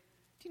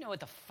 do you know what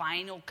the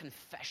final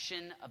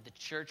confession of the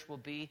church will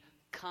be?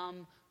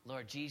 Come,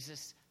 Lord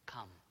Jesus,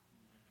 come.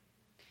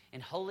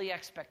 In holy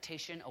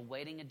expectation,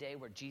 awaiting a day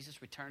where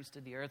Jesus returns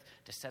to the earth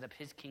to set up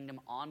his kingdom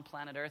on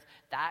planet earth,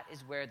 that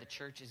is where the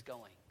church is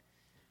going.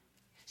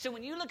 So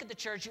when you look at the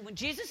church, when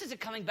Jesus isn't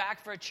coming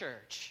back for a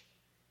church,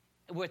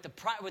 with the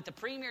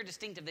premier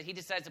distinctive that he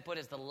decides to put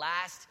as the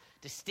last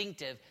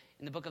distinctive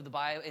in the book of the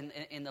Bible,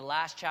 in the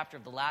last chapter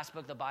of the last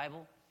book of the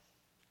Bible,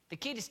 the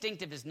key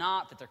distinctive is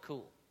not that they're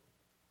cool.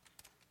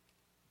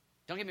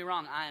 Don't get me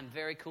wrong, I am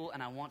very cool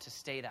and I want to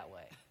stay that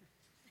way.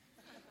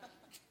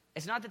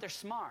 It's not that they're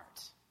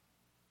smart.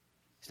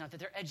 It's not that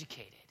they're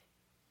educated.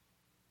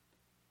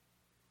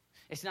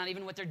 It's not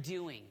even what they're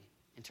doing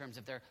in terms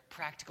of their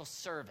practical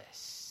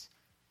service.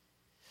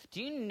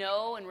 Do you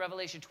know in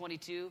Revelation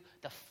 22,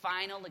 the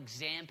final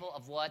example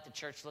of what the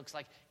church looks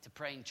like? It's a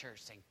praying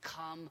church saying,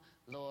 come,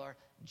 Lord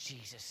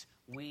Jesus,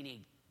 we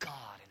need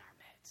God in our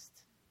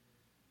midst.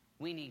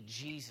 We need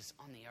Jesus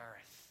on the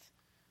earth.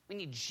 We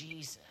need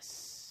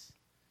Jesus.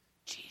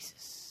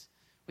 Jesus.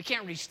 We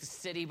can't reach the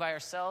city by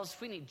ourselves.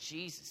 We need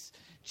Jesus.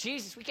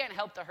 Jesus, we can't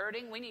help the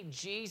hurting. We need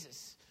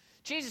Jesus.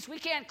 Jesus, we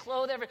can't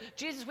clothe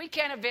Jesus, we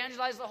can't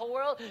evangelize the whole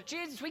world.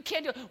 Jesus, we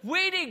can't do it.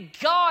 We need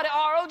God,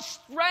 our own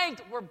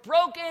strength. We're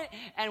broken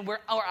and we're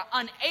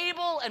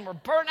unable and we're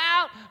burnt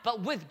out.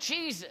 But with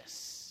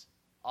Jesus,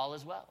 all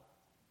is well.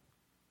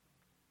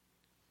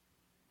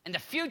 And the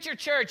future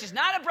church is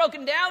not a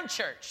broken down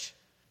church.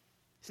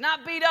 It's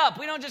not beat up.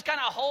 We don't just kind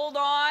of hold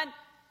on,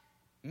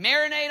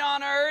 marinate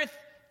on earth,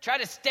 try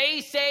to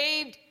stay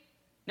saved.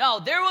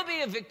 No, there will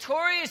be a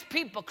victorious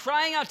people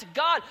crying out to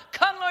God,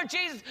 come Lord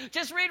Jesus.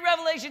 Just read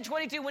Revelation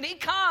 22. When he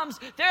comes,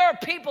 there are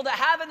people that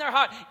have in their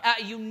heart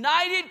a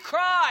united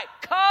cry,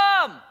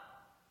 come.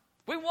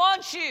 We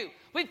want you.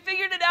 We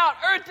figured it out.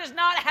 Earth does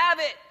not have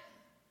it.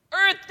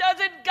 Earth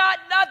doesn't got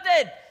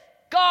nothing.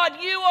 God,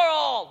 you are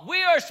all.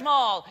 We are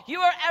small.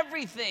 You are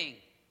everything.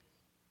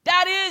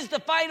 That is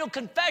the final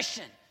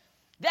confession.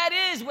 That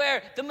is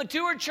where the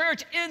mature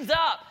church ends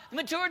up. The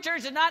mature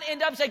church does not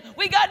end up saying,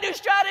 we got new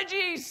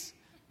strategies.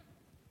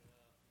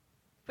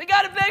 We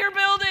got a bigger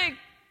building.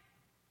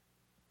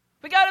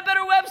 We got a better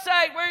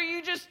website where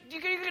you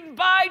can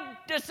buy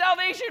the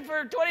salvation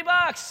for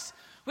 $20.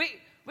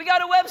 We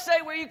got a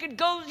website where you can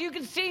go, you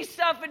can see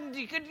stuff, and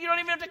you don't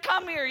even have to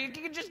come here.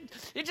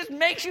 It just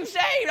makes you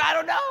saved. I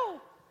don't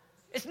know.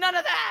 It's none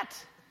of that.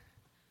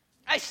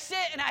 I sit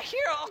and I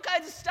hear all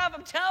kinds of stuff.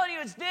 I'm telling you,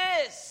 it's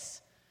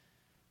this.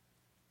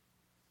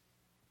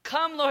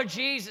 Come, Lord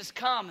Jesus,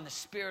 come. And the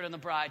Spirit and the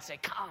bride say,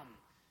 come.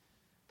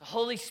 The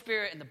Holy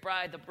Spirit and the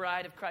bride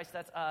of Christ,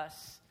 that's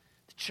us.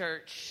 The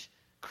church,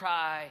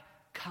 cry,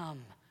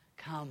 come,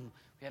 come.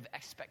 We have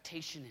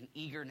expectation and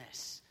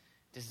eagerness,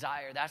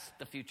 desire. That's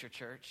the future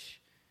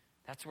church.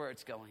 That's where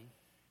it's going.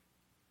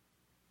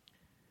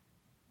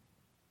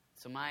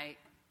 So my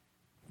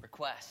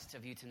request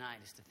of you tonight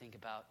is to think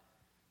about,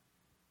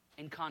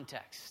 in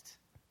context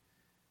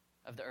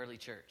of the early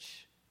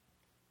church,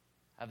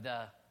 of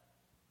the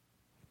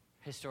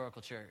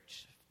historical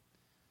church,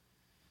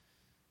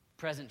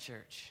 present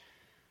church,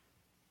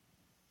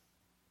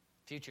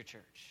 future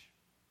church.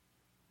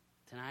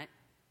 Tonight,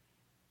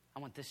 I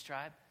want this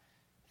tribe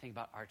to think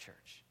about our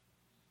church.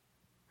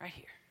 Right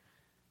here.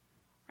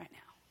 Right now.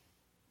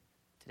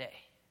 Today.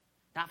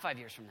 Not 5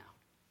 years from now.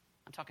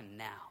 I'm talking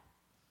now.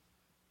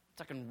 I'm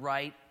talking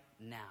right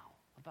now.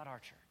 What about our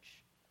church?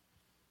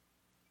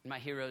 One of my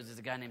heroes is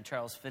a guy named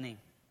Charles Finney.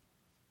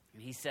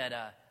 And he said,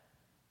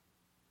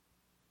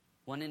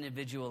 one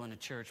individual in a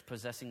church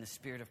possessing the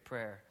spirit of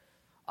prayer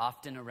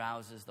often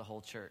arouses the whole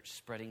church,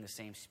 spreading the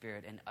same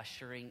spirit and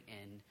ushering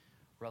in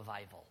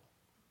revival.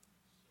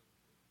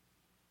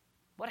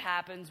 What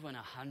happens when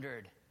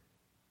 100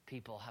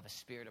 people have a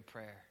spirit of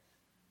prayer?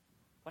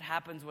 What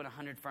happens when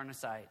 100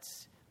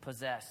 Farnesites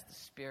possess the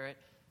spirit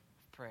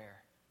of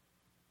prayer?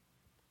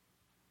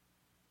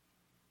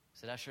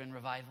 Does it usher in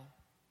revival?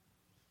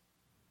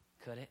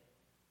 Could it?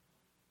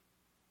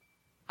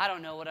 I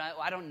don't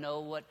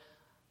know what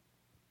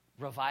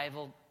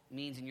revival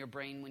means in your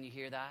brain when you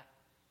hear that.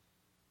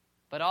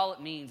 But all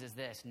it means is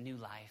this: new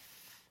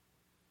life.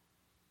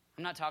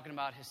 I'm not talking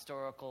about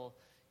historical,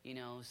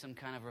 some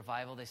kind of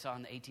revival they saw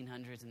in the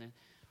 1800s and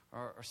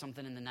or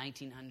something in the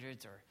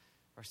 1900s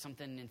or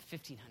something in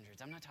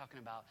 1500s. I'm not talking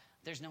about.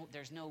 There's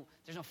no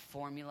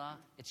formula.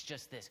 It's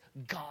just this: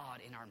 God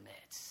in our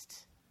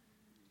midst.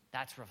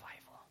 That's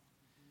revival.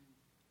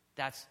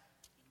 That's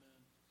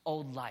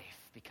old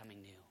life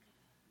becoming new.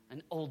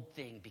 An old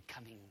thing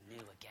becoming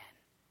new again.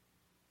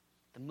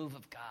 The move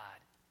of God,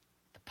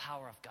 the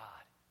power of God,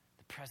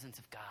 the presence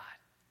of God,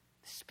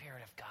 the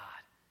Spirit of God,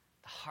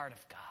 the heart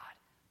of God.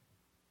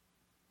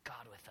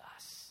 God with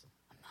us,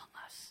 among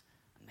us,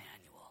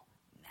 Emmanuel,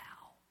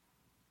 now,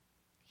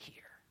 here,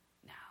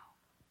 now.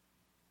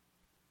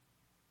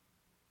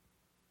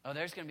 Oh,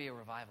 there's going to be a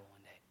revival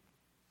one day.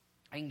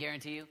 I can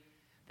guarantee you,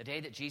 the day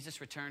that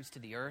Jesus returns to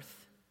the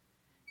earth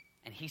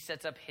and he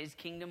sets up his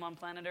kingdom on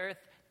planet Earth,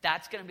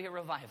 that's going to be a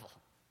revival.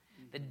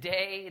 The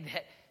day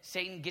that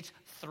Satan gets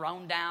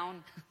thrown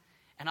down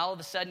and all of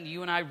a sudden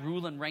you and I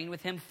rule and reign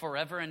with him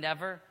forever and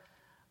ever,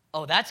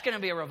 oh, that's going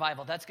to be a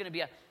revival. That's going to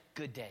be a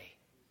good day.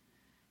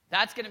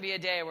 That's going to be a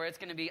day where it's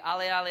going to be,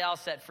 ale, ale, all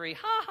set free.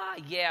 Ha, ha,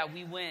 yeah,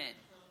 we win.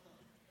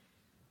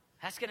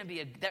 That's going to be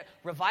a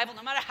revival.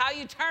 No matter how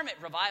you term it,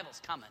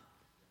 revival's coming.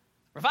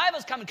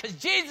 Revival's coming because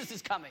Jesus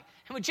is coming.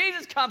 And when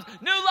Jesus comes,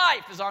 new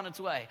life is on its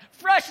way.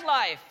 Fresh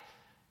life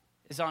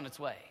is on its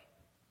way.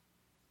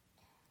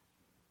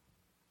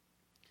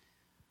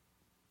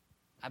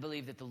 I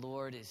believe that the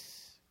Lord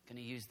is going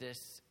to use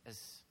this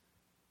as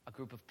a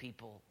group of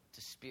people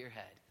to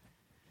spearhead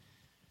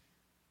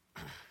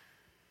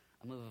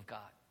a move of God.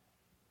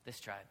 This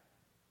tribe.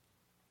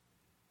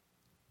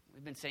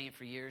 We've been saying it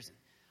for years. And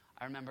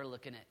I remember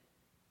looking at,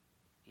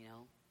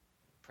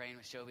 praying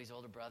with Shobi's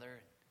older brother and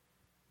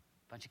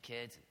a bunch of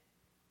kids.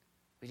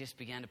 We just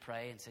began to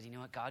pray and said, you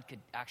know what, God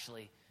could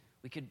actually,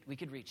 we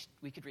could reach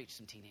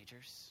some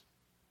teenagers.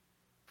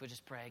 If we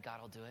just pray, God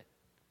will do it.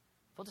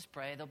 If we'll just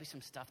pray, there'll be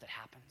some stuff that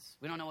happens.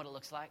 We don't know what it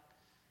looks like.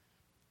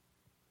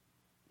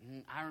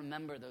 And I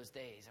remember those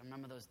days.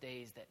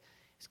 That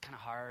it's kind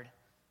of hard.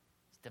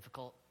 It's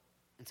difficult.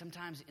 And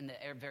sometimes in the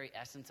very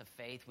essence of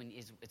faith,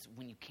 it's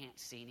when you can't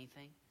see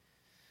anything.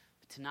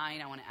 But tonight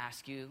I want to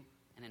ask you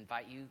and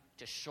invite you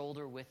to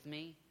shoulder with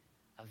me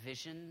a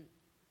vision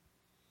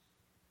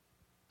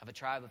of a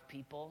tribe of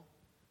people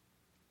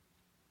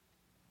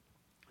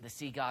to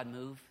see God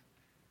move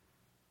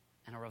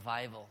and a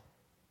revival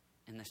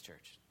in this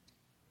church.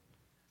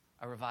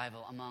 A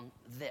revival among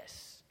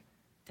this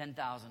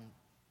 10,000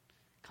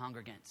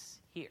 congregants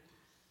here.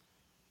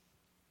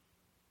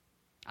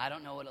 I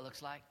don't know what it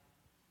looks like.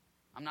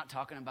 I'm not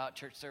talking about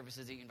church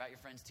services that you invite your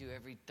friends to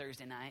every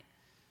Thursday night.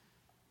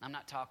 I'm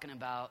not talking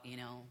about,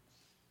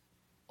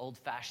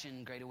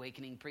 old-fashioned Great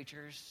Awakening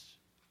preachers.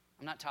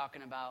 I'm not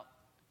talking about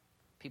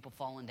people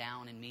falling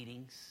down in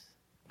meetings.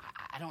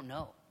 I don't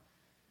know.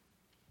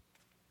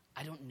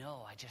 I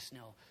just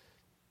know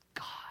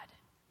God.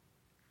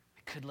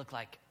 It could look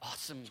like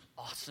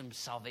awesome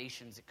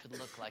salvations. It could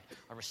look like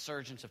a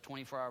resurgence of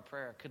 24-hour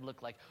prayer. It could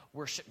look like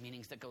worship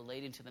meetings that go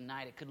late into the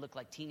night. It could look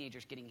like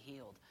teenagers getting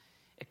healed.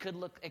 It could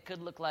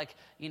look like,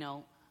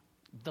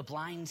 the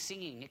blind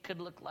singing. It could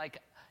look like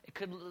It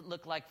could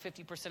look like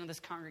 50% of this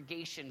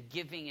congregation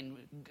giving in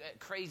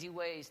crazy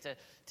ways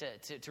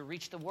to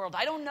reach the world.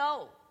 I don't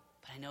know,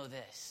 but I know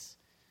this.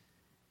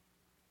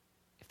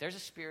 If there's a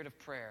spirit of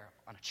prayer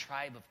on a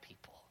tribe of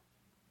people,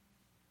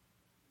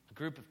 a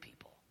group of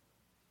people,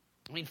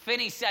 I mean,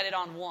 Finney said it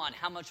on one.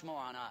 How much more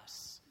on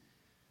us?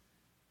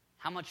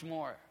 How much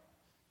more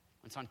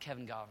when it's on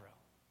Kevin Gavro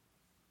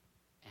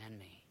and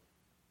me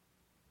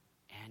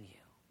and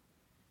you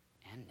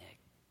and Nick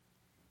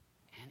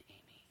and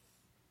Amy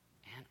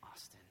and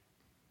Austin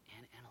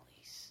and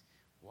Annalise?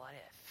 What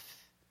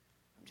if?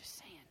 I'm just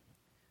saying.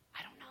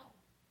 I don't know.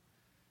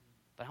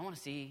 But I want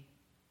to see.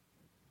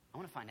 I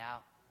want to find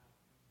out.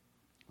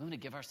 We want to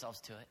give ourselves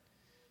to it.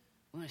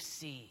 We want to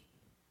see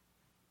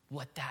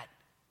what that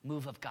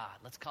move of God,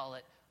 let's call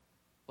it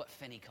what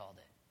Finney called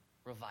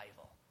it,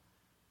 revival.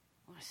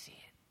 I want to see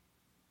it.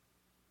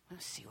 I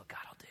want to see what God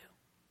will do.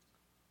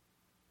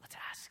 Let's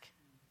ask.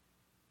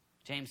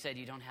 James said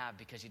you don't have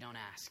because you don't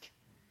ask. Can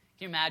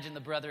you imagine the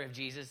brother of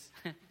Jesus?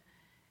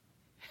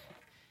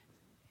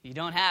 You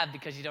don't have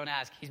because you don't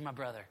ask. He's my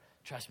brother.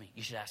 Trust me,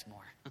 you should ask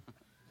more.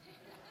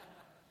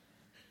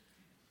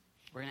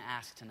 We're going to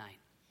ask tonight.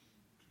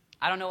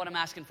 I don't know what I'm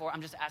asking for.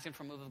 I'm just asking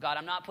for a move of God.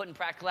 I'm not putting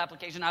practical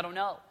application. I don't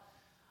know.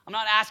 I'm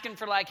not asking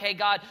for like, hey,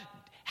 God,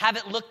 have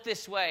it look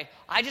this way.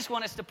 I just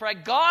want us to pray,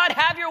 God,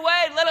 have your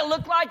way. Let it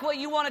look like what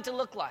you want it to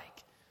look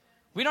like.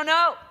 We don't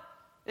know.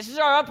 This is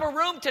our upper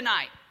room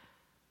tonight.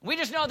 We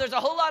just know there's a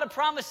whole lot of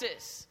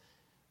promises.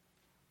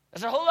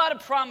 There's a whole lot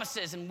of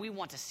promises, and we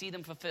want to see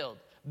them fulfilled.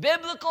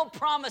 Biblical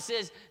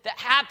promises that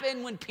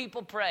happen when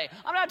people pray.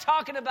 I'm not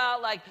talking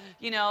about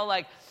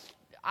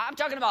I'm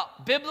talking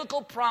about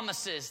biblical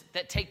promises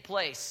that take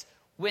place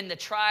when the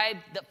tribe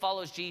that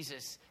follows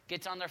Jesus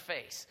gets on their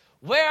face.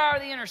 Where are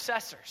the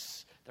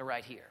intercessors? They're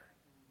right here.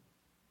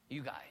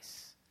 You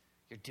guys,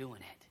 you're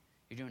doing it.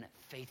 You're doing it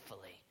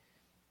faithfully.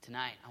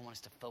 Tonight, I want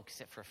us to focus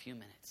it for a few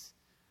minutes.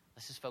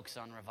 Let's just focus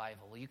on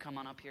revival. Will you come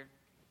on up here?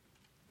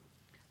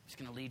 I'm just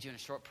going to lead you in a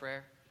short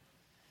prayer.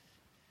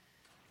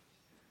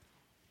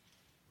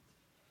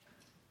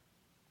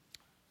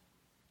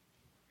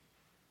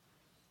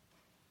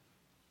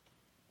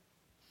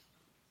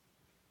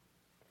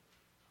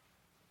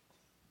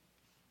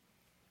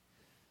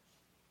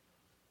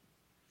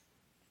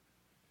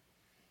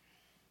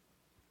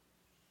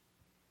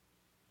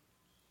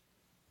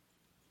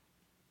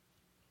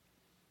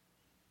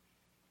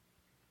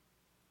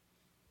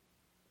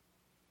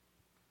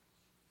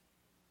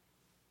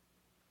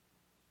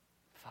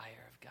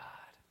 Fire of God,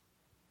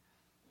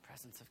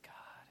 presence of God.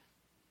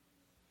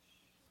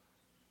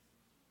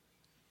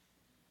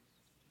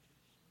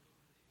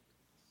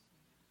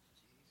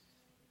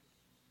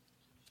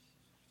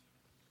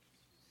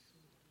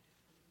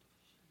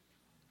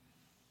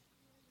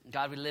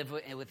 God, we live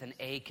with an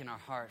ache in our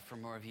heart for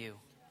more of you,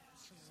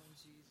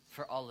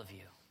 for all of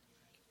you.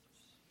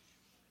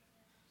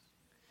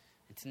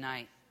 And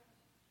tonight,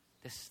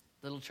 this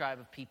little tribe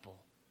of people,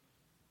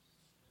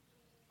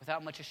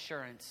 without much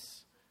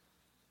assurance,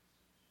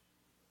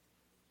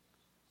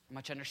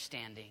 much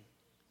understanding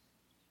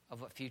of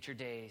what future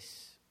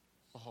days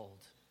will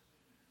hold.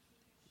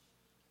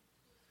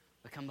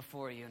 We come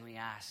before you and we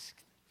ask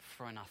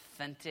for an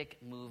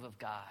authentic move of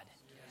God.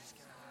 Yes,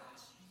 God.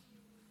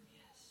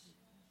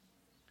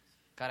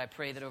 God, I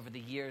pray that over the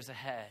years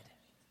ahead,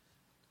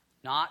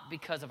 not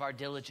because of our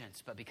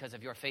diligence, but because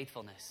of your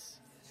faithfulness,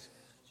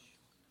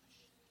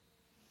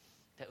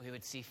 that we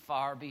would see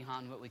far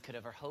beyond what we could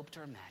ever hoped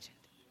or imagined.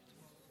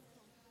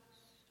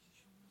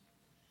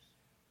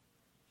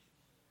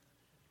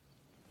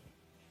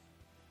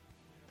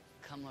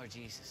 Come, Lord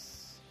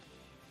Jesus.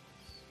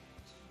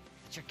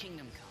 Let your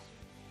kingdom come.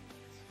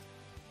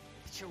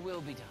 Let your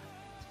will be done.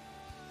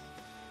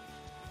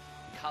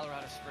 In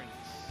Colorado Springs,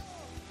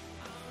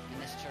 in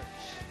this church,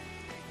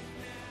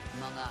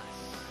 among us.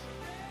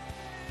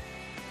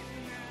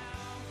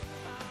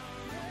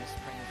 I'm just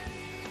praying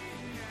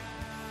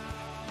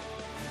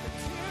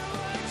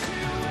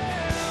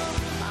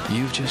for you.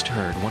 You've just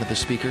heard one of the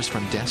speakers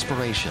from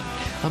Desperation,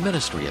 a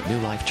ministry of New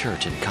Life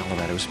Church in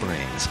Colorado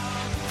Springs.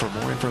 For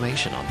more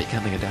information on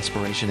becoming a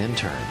Desperation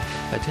intern,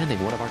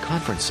 attending one of our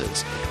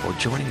conferences, or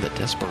joining the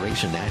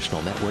Desperation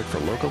National Network for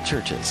local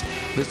churches,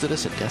 visit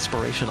us at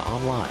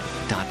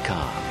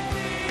desperationonline.com.